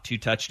them caught 2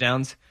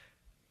 touchdowns.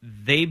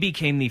 They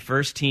became the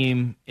first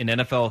team in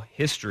NFL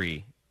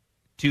history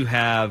to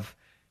have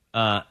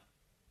a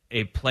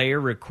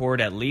player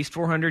record at least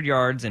 400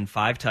 yards and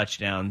 5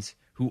 touchdowns,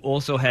 who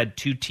also had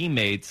 2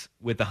 teammates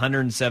with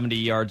 170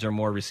 yards or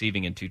more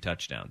receiving and 2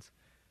 touchdowns.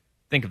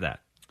 Think of that.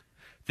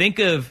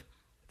 Think of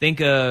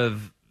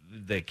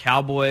the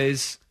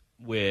Cowboys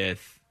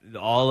with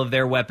all of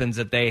their weapons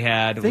that they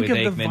had. Think of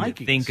the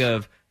Vikings. Think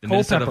of the Culpepper,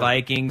 Minnesota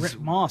Vikings. Brett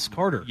Moss,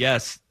 Carter.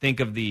 Yes. Think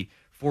of the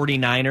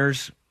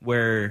 49ers,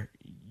 where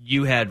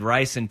you had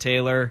Rice and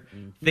Taylor.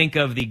 Mm-hmm. Think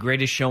of the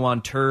Greatest Show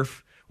on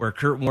Turf, where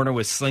Kurt Warner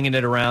was slinging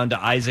it around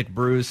to Isaac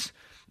Bruce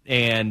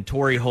and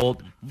Torrey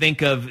Holt.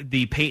 Think of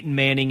the Peyton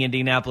Manning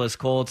Indianapolis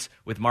Colts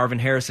with Marvin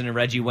Harrison and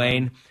Reggie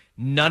Wayne.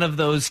 None of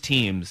those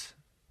teams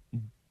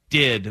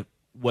did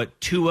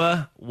what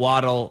Tua,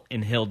 Waddle,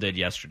 and Hill did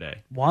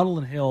yesterday. Waddle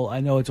and Hill,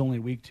 I know it's only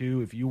week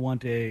 2. If you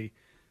want an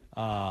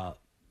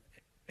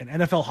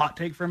NFL hot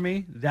take from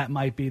me, that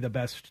might be the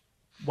best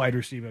wide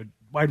receiver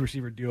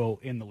duo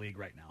in the league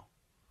right now.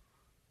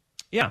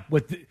 Yeah.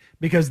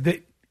 Because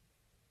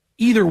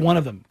either one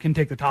of them can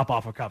take the top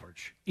off of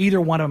coverage. Either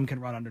one of them can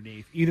run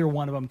underneath. Either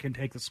one of them can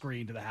take the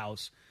screen to the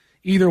house.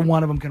 Either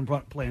one of them can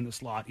play in the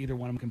slot. Either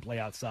one of them can play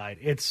outside.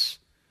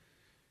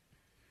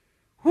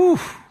 Whew,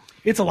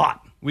 it's a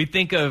lot. We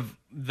think of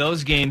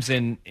those games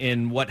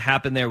in what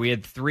happened there. We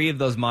had 3 of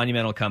those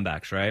monumental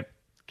comebacks, right?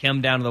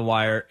 Come down to the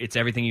wire. It's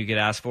everything you could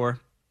ask for.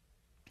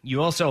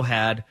 You also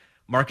had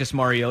Marcus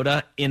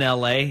Mariota in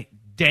L.A.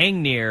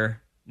 dang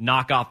near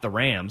knock off the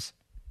Rams.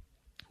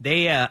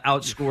 They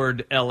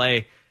outscored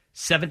L.A.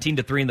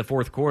 17-3 in the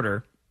fourth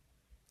quarter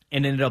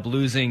and ended up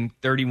losing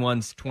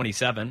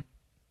 31-27.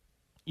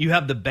 You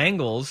have the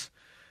Bengals,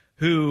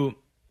 who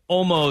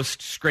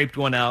almost scraped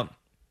one out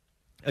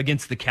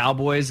against the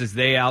Cowboys as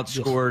they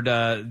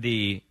outscored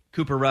the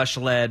Cooper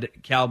Rush-led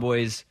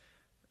Cowboys.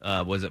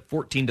 Was it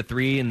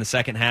 14-3 in the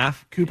second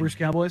half? Cooper's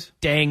Cowboys?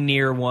 Dang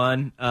near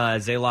one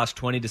as they lost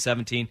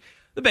 20-17.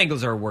 The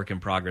Bengals are a work in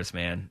progress,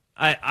 man.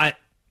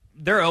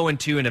 They're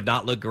 0-2 and have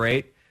not looked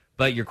great,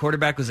 but your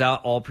quarterback was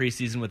out all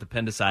preseason with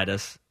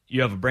appendicitis.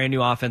 You have a brand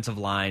new offensive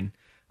line.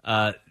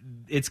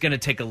 It's going to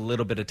take a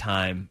little bit of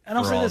time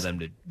for all of them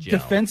to gel.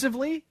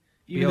 Defensively,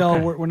 even though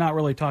we're not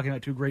really talking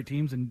about 2 great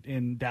teams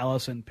in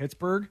Dallas and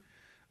Pittsburgh,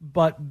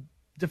 but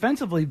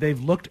defensively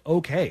they've looked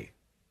okay.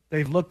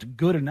 They've looked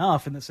good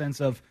enough in the sense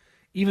of,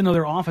 even though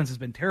their offense has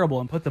been terrible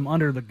and put them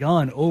under the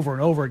gun over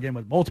and over again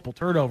with multiple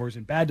turnovers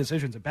and bad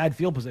decisions and bad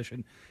field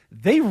position,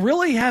 they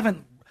really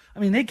haven't. I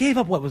mean, they gave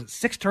up,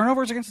 6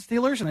 turnovers against the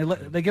Steelers,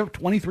 and they gave up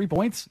 23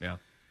 points? Yeah.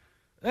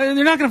 And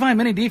you're not going to find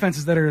many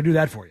defenses that are going to do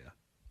that for you.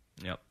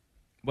 Yep.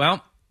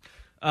 Well,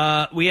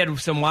 we had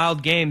some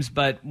wild games,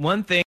 but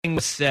one thing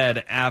was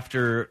said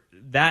after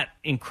that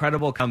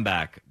incredible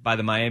comeback by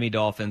the Miami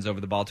Dolphins over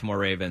the Baltimore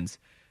Ravens,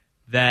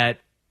 that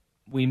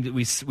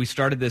we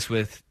started this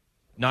with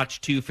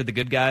notch 2 for the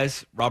good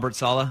guys, Robert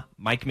Saleh,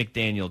 Mike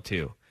McDaniel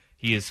too.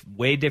 He is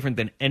way different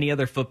than any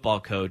other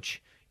football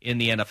coach in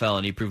the NFL,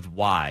 and he proved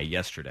why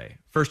yesterday.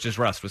 First is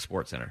Russ with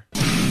SportsCenter.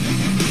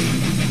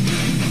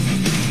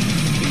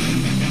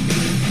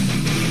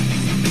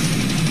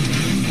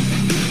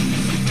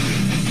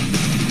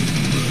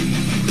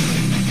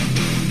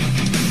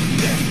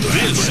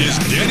 This is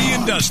Danny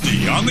and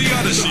Dusty on the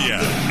Odyssey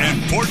app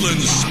and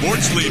Portland's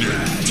sports leader,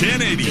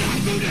 1080,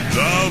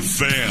 The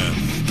Fan.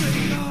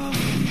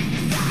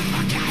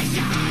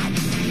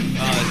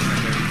 I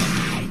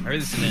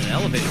heard this in an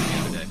elevator the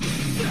other day.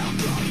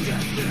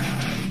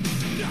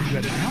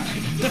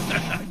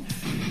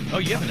 Oh,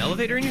 you have an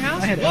elevator in your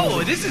house?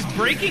 Whoa, this is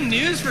breaking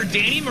news for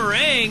Danny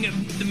Meringue.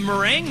 The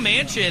Meringue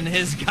Mansion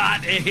has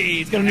got an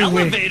elevator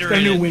in it. It's got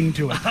a new wing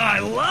to it. I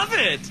love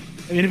it.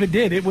 I mean, if it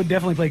did, it would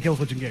definitely play Kill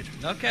Switch Engage.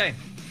 Okay.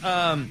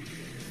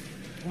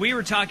 We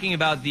were talking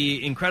about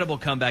the incredible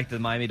comeback that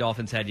the Miami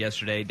Dolphins had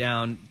yesterday,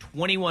 down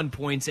 21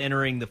 points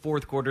entering the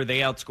fourth quarter. They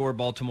outscored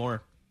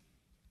Baltimore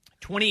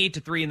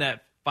 28-3 in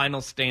that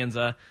final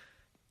stanza.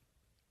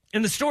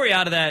 And the story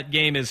out of that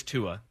game is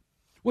Tua.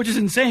 Which is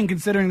insane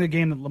considering the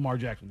game that Lamar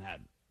Jackson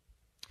had.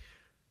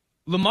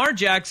 Lamar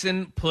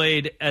Jackson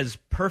played as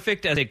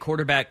perfect as a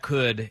quarterback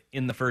could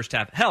in the first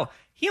half. Hell,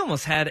 he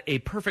almost had a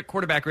perfect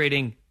quarterback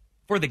rating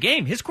for the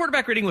game. His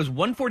quarterback rating was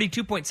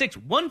 142.6.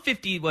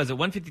 150 was it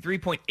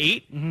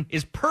 153.8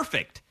 is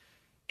perfect.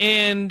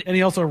 And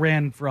he also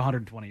ran for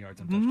 120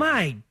 yards.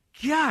 My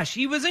gosh,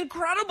 he was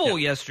incredible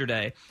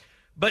yesterday.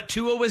 But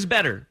Tua was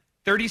better.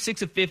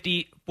 36 of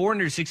 50,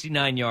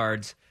 469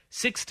 yards,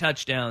 6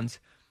 touchdowns.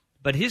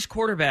 But his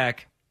coach,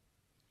 Mike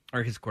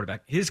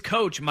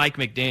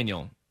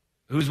McDaniel,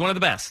 who's one of the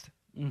best.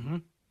 Mm-hmm.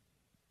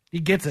 He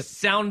gets it.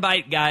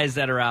 Soundbite guys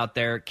that are out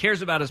there,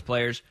 cares about his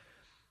players.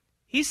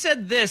 He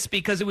said this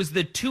because it was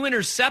the 2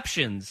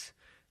 interceptions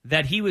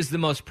that he was the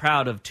most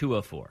proud of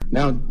Tua for.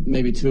 Now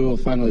maybe Tua will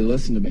finally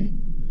listen to me.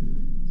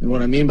 And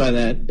what I mean by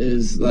that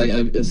is, like,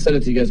 I've said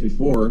it to you guys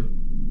before,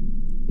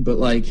 but,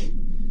 like,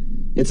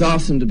 it's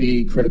awesome to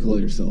be critical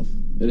of yourself.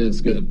 It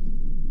is good.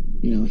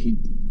 You know, he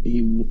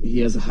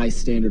has a high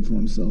standard for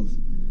himself.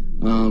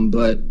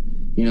 But,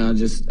 you know,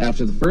 just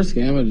after the first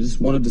game, I just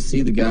wanted to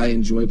see the guy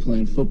enjoy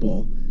playing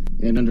football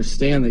and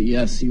understand that,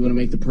 yes, you want to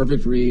make the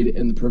perfect read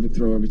and the perfect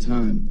throw every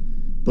time.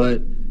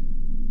 But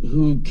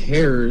who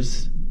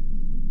cares?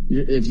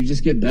 If you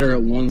just get better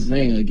at one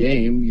thing a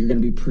game, you're going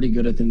to be pretty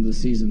good at the end of the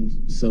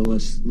season. So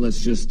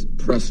let's just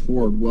press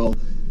forward. Well,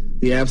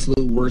 the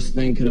absolute worst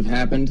thing could have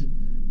happened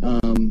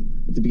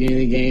at the beginning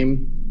of the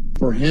game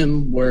for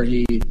him, where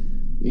we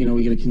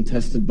get a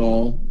contested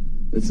ball.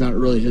 It's not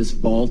really his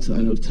fault. I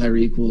know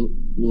Tyreek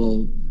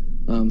will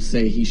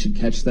say he should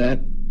catch that,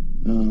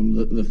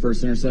 the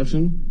first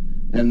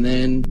interception, and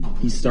then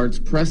he starts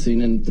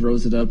pressing and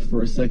throws it up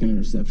for a second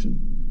interception.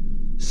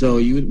 So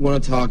you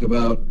want to talk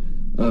about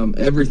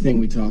everything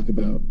we talk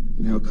about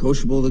and how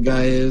coachable the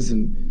guy is,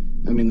 and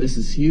I mean, this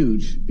is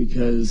huge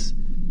because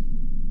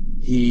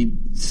he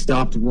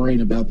stopped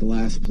worrying about the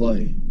last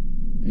play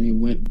and he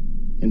went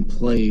and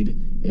played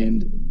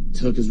and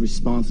took his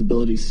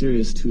responsibility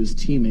serious to his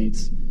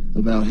teammates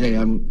about, hey,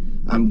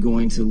 I'm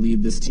going to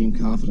lead this team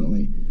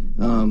confidently.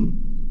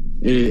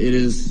 It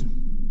is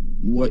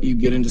what you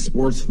get into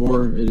sports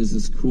for. It is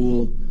as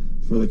cool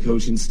for the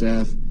coaching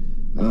staff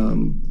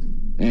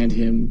and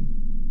him,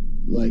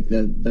 like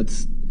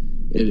that.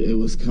 it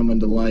was coming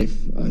to life.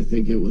 I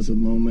think it was a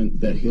moment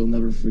that he'll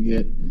never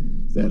forget,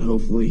 that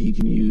hopefully he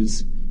can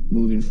use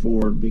moving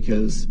forward,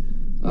 because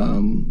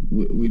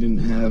we didn't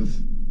have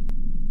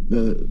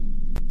the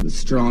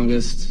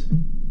strongest.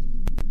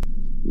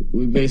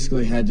 We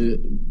basically had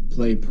to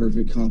play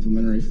perfect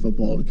complementary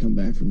football to come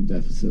back from a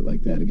deficit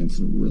like that against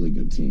a really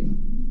good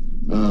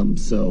team.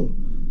 So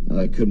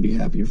I couldn't be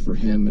happier for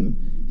him,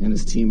 and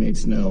his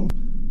teammates know.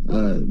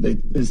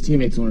 His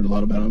teammates learned a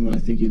lot about him, and I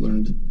think he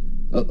learned.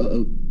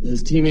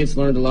 His teammates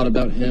learned a lot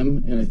about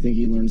him, and I think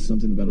he learned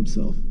something about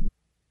himself.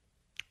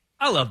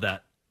 I love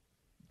that.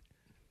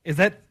 Is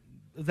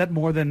that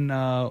more than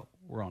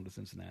we're on to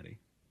Cincinnati?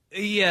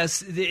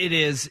 Yes, it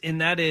is,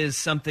 and that is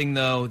something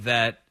though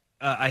that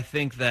I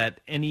think that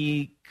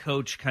any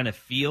coach kind of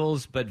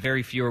feels, but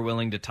very few are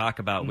willing to talk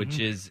about, which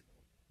is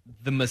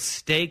the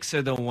mistakes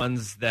are the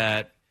ones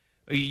that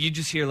you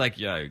just hear like,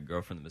 yeah,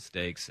 grow from the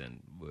mistakes,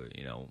 and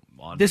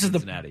on this is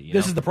Cincinnati.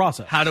 This is the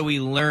process. How do we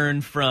learn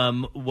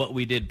from what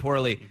we did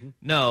poorly?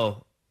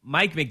 No,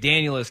 Mike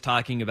McDaniel is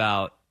talking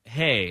about,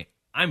 hey,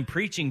 I'm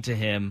preaching to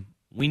him.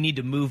 We need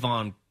to move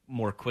on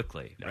more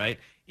quickly, right?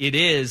 It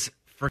is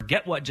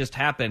forget what just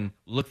happened.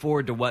 Look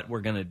forward to what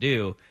we're going to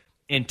do.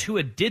 And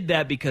Tua did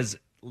that because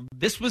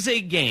this was a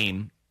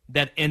game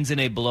that ends in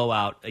a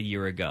blowout a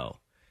year ago.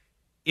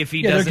 If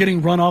he they're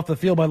getting run off the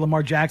field by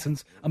Lamar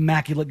Jackson's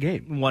immaculate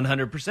game.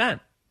 100%.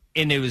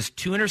 And it was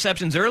 2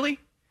 interceptions early,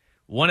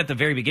 one at the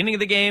very beginning of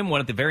the game,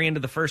 one at the very end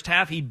of the first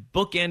half. He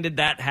bookended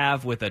that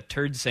half with a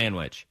turd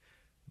sandwich.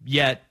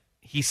 Yet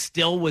he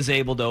still was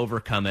able to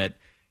overcome it.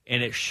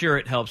 And it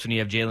helps when you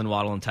have Jalen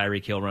Waddle and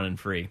Tyreek Hill running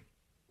free.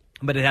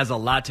 But it has a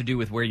lot to do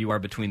with where you are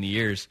between the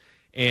years.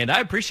 And I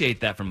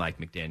appreciate that from Mike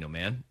McDaniel,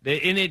 man.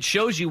 And it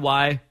shows you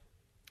why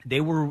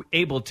they were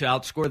able to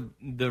outscore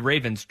the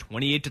Ravens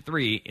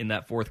 28-3 in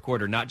that fourth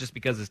quarter, not just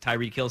because, as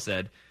Tyreek Hill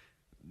said,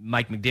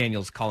 Mike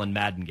McDaniel's calling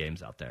Madden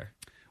games out there.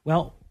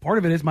 Well, part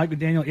of it is Mike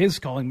McDaniel is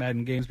calling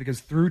Madden games because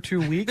through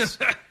 2 weeks,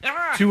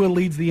 Tua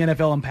leads the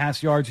NFL in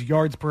pass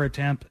yards per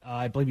attempt.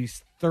 I believe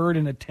he's third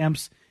in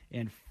attempts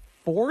and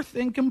fourth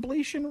in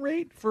completion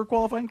rate for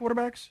qualifying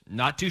quarterbacks.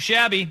 Not too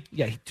shabby.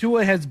 Yeah,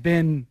 Tua has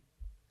been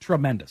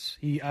tremendous.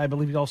 I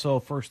believe he's also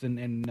first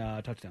in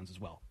touchdowns as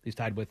well. He's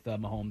tied with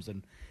Mahomes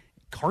and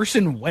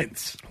Carson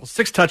Wentz. Well,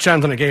 6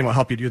 touchdowns in a game will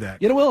help you do that.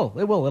 It will.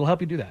 It'll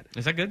help you do that.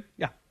 Is that good?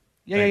 Yeah.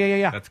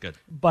 Yeah. That's good.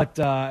 But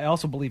I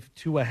also believe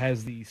Tua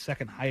has the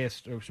second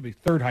highest, or should be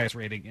third highest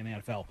rating in the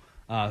NFL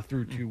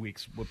through 2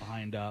 weeks,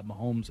 behind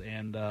Mahomes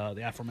and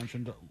the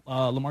aforementioned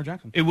Lamar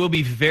Jackson. It will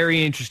be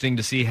very interesting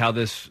to see how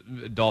this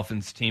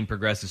Dolphins team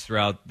progresses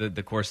throughout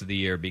the course of the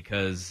year,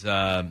 because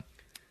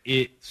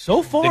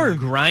so far the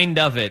grind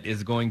of it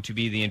is going to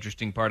be the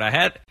interesting part.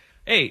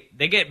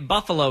 They get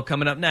Buffalo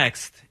coming up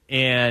next,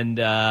 and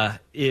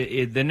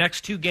the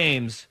next 2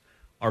 games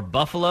are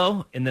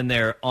Buffalo, and then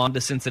they're on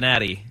to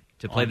Cincinnati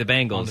to play the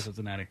Bengals. On to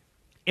Cincinnati.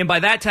 And by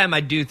that time, I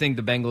do think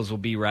the Bengals will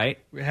be right,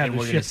 and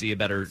we're going to see a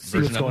better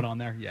version what's of going them. on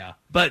there. Yeah,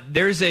 but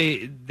they're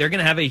going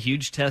to have a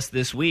huge test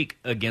this week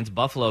against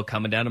Buffalo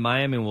coming down to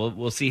Miami, and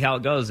we'll see how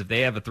it goes. If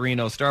they have a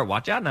 3-0 start,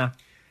 watch out now.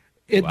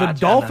 The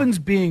Dolphins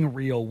being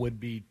real would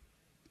be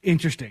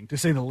interesting, to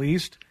say the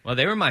least. Well,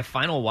 they were my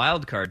final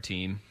wild card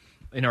team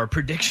in our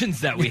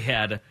predictions that we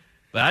had,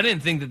 but I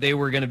didn't think that they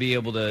were going to be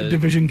able to. A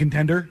division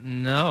contender?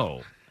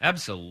 No,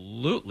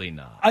 absolutely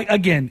not.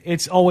 Again,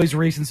 it's always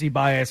recency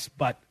bias,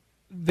 but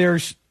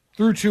there's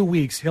through 2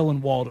 weeks, Hill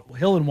and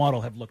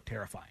Waddle have looked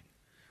terrifying.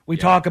 We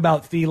talk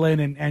about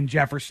Thielen and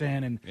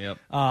Jefferson and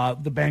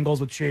the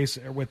Bengals with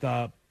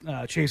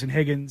Chase and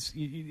Higgins.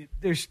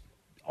 There's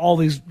all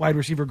these wide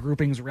receiver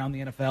groupings around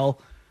the NFL.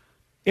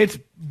 It's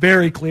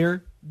very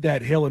clear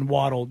that Hill and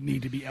Waddle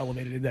need to be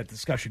elevated in that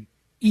discussion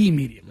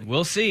immediately.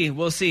 We'll see.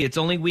 It's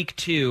only week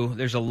 2.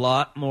 There's a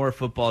lot more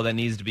football that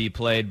needs to be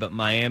played, but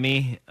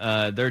Miami,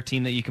 they're a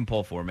team that you can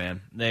pull for,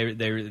 man.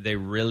 They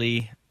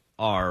really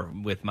are,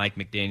 with Mike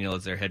McDaniel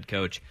as their head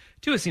coach.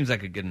 Tua seems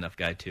like a good enough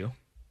guy, too.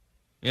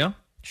 Yeah?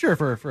 Sure,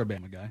 for a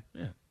Bama guy.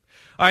 Yeah.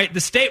 All right,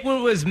 the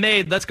statement was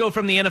made. Let's go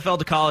from the NFL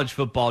to college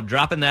football.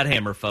 Dropping that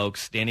hammer,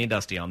 folks. Danny and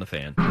Dusty on the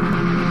Fan.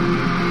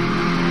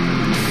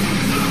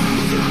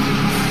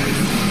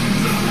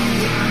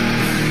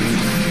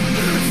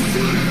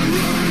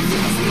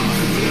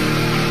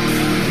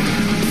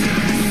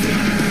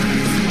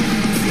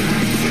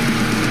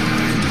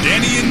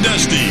 Danny and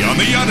Dusty on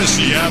the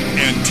Odyssey app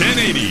and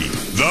 1080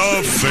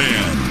 The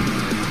Fan.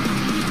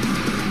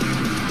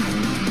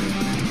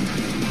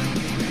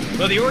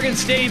 Well, the Oregon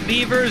State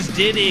Beavers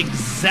did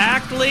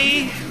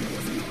exactly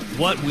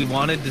what we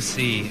wanted to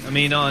see. I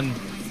mean, on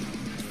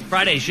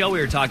Friday's show, we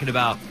were talking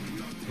about,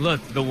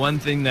 look, the one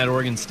thing that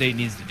Oregon State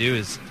needs to do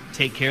is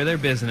take care of their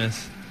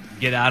business,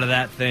 get out of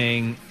that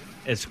thing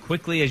as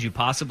quickly as you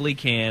possibly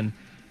can,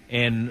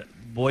 and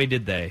boy,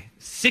 did they.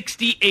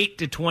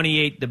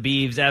 68-28, the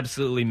Beavs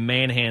absolutely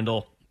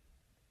manhandle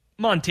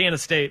Montana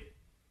State.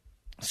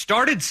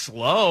 Started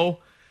slow,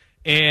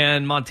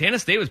 and Montana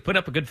State was putting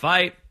up a good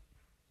fight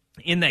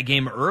in that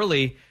game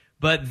early,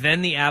 But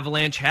then the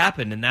avalanche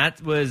happened, and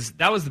that was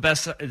the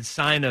best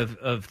sign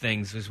of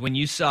things, was when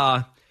you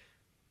saw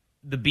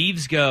the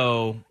Beavs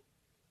go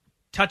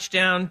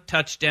touchdown,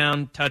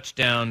 touchdown,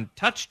 touchdown,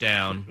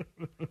 touchdown,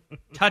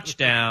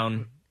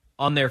 touchdown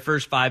on their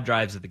first 5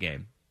 drives of the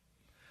game.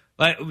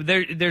 But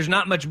there's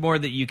not much more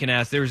that you can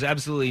ask. There's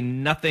absolutely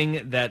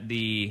nothing that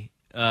the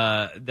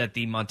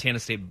Montana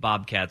State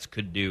Bobcats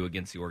could do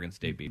against the Oregon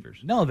State Beavers.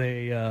 No,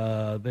 they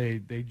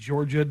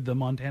Georgia'd the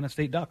Montana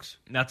State Ducks.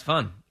 That's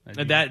fun.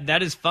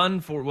 That is fun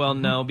for,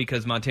 no,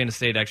 because Montana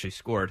State actually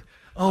scored.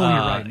 Oh, you're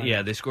right.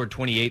 Yeah, they scored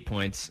 28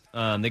 points.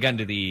 They got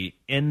into the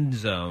end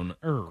zone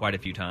quite a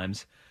few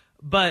times.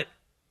 But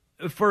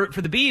for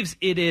the Beavs,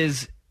 it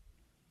is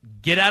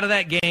get out of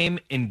that game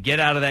and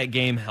get out of that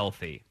game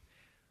healthy.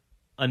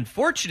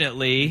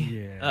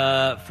 Unfortunately,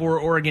 for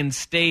Oregon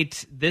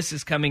State, this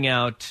is coming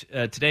out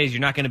today.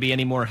 You're not going to be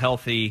any more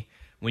healthy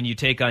when you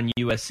take on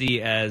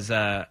USC, as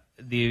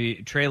the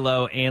Trey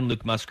Lowe and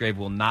Luke Musgrave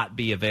will not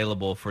be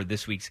available for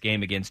this week's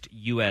game against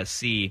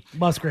USC.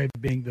 Musgrave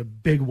being the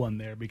big one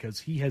there, because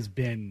he has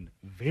been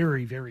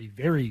very, very,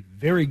 very,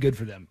 very good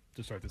for them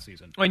to start the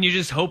season. And you're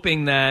just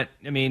hoping that,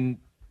 when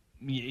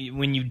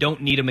you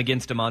don't need him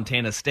against a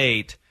Montana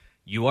State,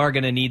 you are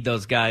going to need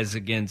those guys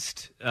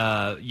against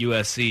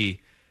USC.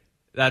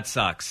 That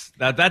sucks.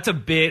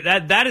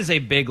 That is a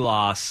big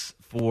loss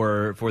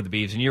for the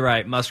Beavs. And you're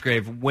right,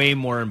 Musgrave way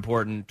more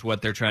important to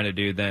what they're trying to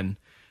do than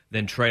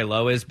Trey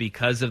Lowe is,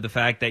 because of the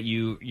fact that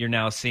you're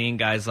now seeing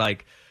guys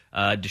like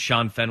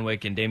Deshaun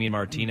Fenwick and Damian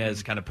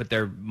Martinez kind of put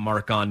their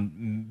mark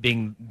on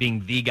being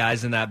the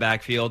guys in that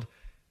backfield.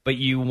 But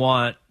you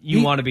want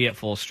to be at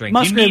full strength.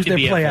 Musgrave's you need to their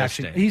be play at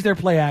action. full strength. He's their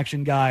play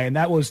action guy, and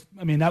that was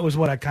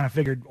what I kind of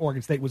figured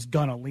Oregon State was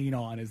gonna lean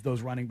on, is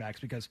those running backs.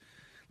 Because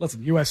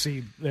listen,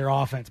 USC, their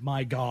offense,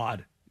 my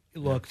God, it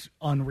looked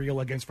unreal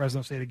against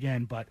Fresno State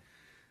again. But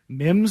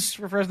Mims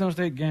for Fresno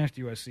State against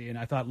USC, and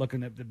I thought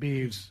looking at the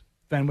Beavs,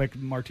 Fenwick,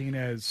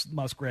 Martinez,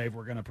 Musgrave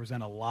were going to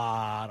present a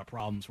lot of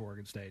problems for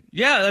Oregon State.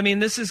 Yeah,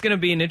 this is going to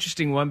be an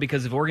interesting one,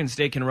 because if Oregon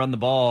State can run the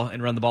ball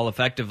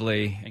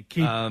effectively and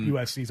keep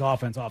USC's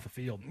offense off the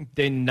field,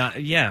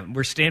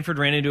 where Stanford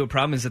ran into a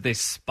problem is that they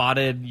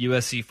spotted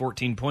USC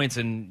 14 points,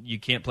 and you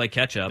can't play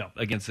catch up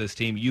against this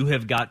team. You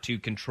have got to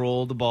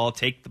control the ball,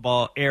 take the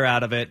ball, air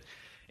out of it,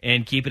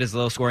 and keep it as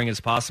low scoring as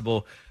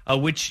possible,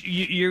 which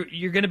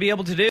you're going to be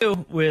able to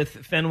do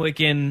with Fenwick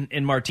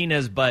and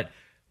Martinez. But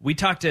we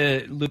talked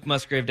to Luke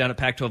Musgrave down at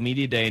Pac-12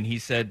 Media Day, and he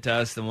said to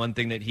us the one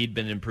thing that he'd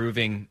been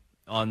improving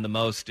on the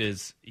most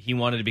is he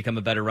wanted to become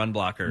a better run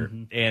blocker.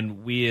 Mm-hmm.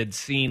 And we had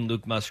seen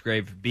Luke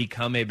Musgrave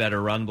become a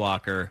better run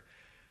blocker,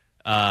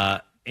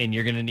 and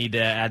you're going to need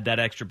to add that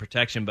extra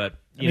protection. But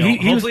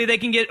hopefully they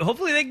can get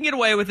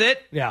away with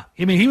it. Yeah,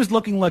 he was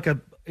looking like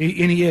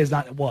he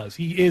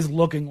is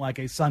looking like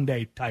a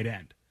Sunday tight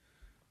end.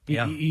 He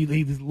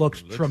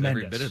looks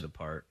tremendous. Every bit of the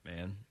part,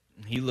 man.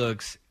 He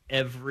looks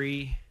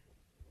every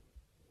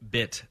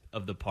bit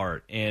of the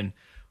part. And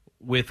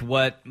with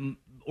what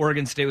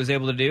Oregon State was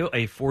able to do,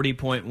 a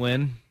 40-point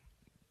win,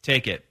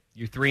 take it.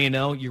 You're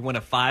 3-0. You're one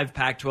of 5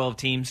 Pac-12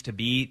 teams to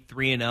be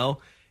 3-0.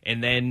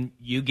 And then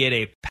you get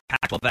a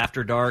Pac-12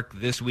 After Dark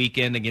this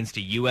weekend against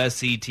a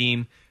USC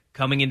team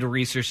coming into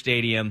Research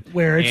Stadium,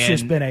 where it's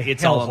just been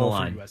it's all on the hellhole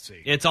line. for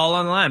USC. It's all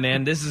on the line,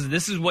 man. This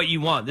is what you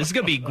want. This is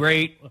going to be a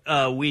great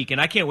week, and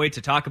I can't wait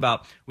to talk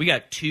about. We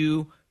got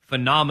 2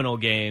 phenomenal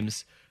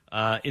games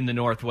in the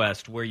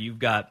Northwest, where you've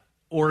got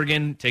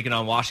Oregon taking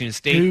on Washington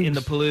State in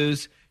the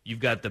Palouse. You've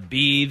got the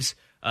Beavs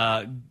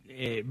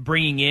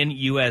bringing in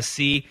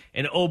USC.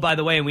 And, oh, by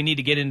the way, we need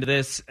to get into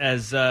this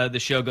as the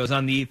show goes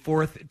on. The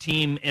 4th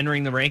team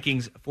entering the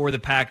rankings for the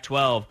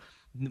Pac-12,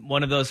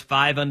 one of those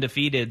 5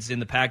 undefeateds in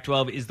the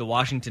Pac-12 is the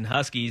Washington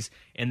Huskies,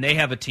 and they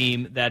have a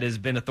team that has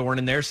been a thorn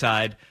in their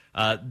side,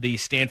 the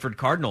Stanford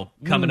Cardinal,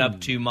 coming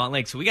up to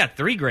Montlake. So we got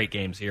 3 great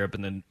games here up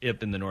in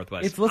the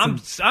Northwest.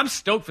 I'm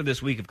stoked for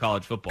this week of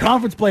college football.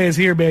 Conference play is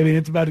here, baby.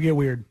 It's about to get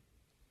weird.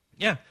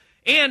 Yeah.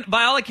 And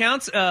by all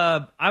accounts,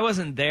 I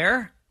wasn't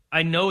there.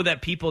 I know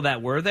that people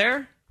that were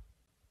there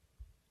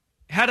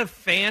had a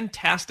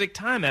fantastic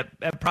time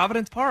at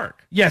Providence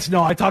Park. Yes,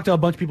 no, I talked to a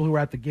bunch of people who were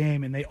at the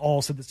game, and they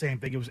all said the same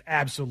thing. It was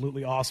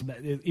absolutely awesome.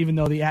 Even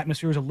though the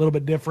atmosphere was a little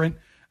bit different,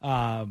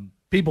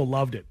 people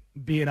loved it,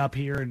 being up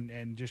here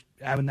and just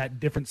having that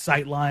different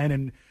sight line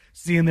and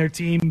seeing their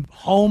team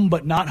home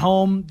but not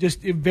home.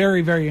 Just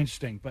very, very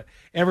interesting. But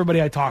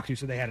everybody I talked to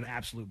said they had an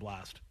absolute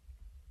blast.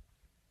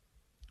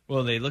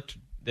 Well, they looked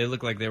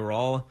like they were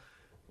all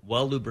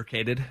well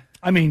lubricated.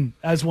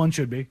 As one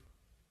should be.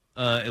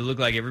 It looked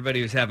like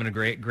everybody was having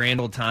a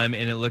grand old time,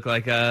 and it looked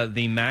like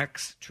the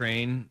Max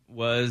train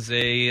was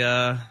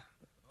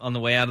on the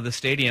way out of the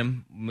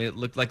stadium. It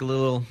looked like a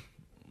little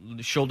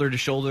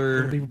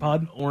shoulder-to-shoulder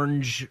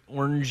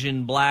orange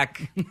and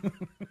black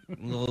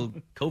little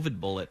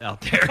COVID bullet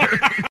out there.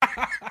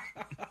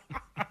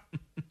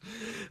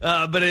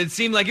 But it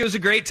seemed like it was a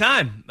great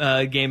time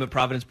game at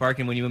Providence Park,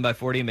 and when you win by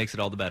 40, it makes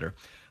it all the better.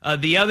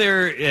 The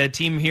other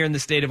team here in the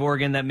state of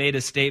Oregon that made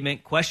a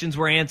statement, questions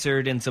were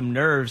answered and some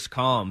nerves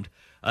calmed.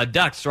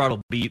 Ducks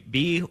throttled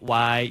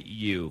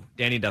BYU.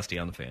 Danny Dusty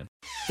on the Fan.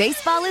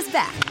 Baseball is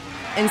back,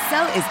 and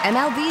so is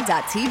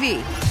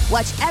MLB.tv.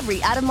 Watch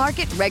every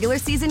out-of-market regular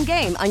season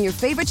game on your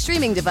favorite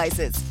streaming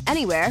devices,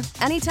 anywhere,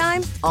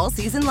 anytime, all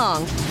season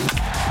long.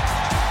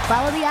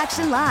 Follow the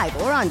action live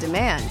or on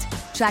demand.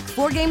 Track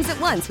 4 games at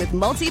once with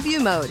multi-view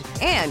mode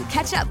and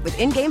catch up with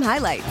in-game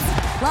highlights.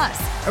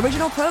 Plus,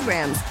 original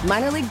programs,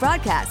 minor league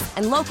broadcasts,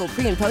 and local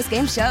pre- and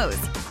post-game shows.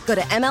 Go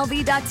to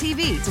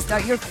MLB.tv to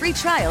start your free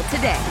trial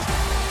today.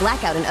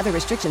 Blackout and other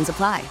restrictions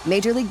apply.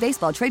 Major League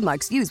Baseball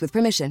trademarks used with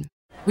permission.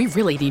 We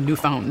really need new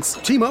phones.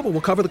 T-Mobile will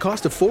cover the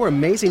cost of 4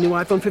 amazing new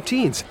iPhone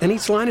 15s, and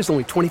each line is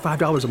only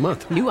 $25 a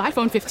month. New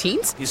iPhone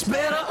 15s? It's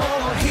better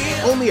over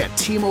here. Only at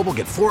T-Mobile,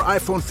 get 4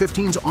 iPhone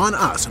 15s on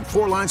us and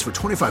 4 lines for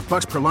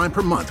 $25 per line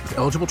per month with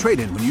eligible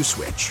trade-in when you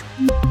switch.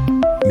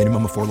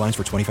 Minimum of 4 lines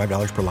for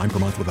 $25 per line per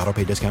month with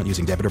autopay discount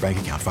using debit or bank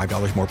account.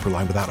 $5 more per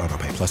line without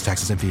autopay, plus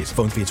taxes and fees.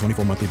 Phone fee at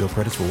 24 monthly bill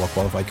credits for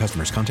well-qualified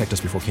customers. Contact us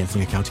before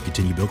canceling account to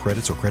continue bill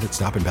credits or credit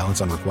stop and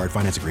balance on required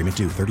finance agreement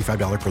due.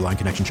 $35 per line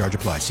connection charge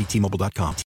applies. See T-Mobile.com.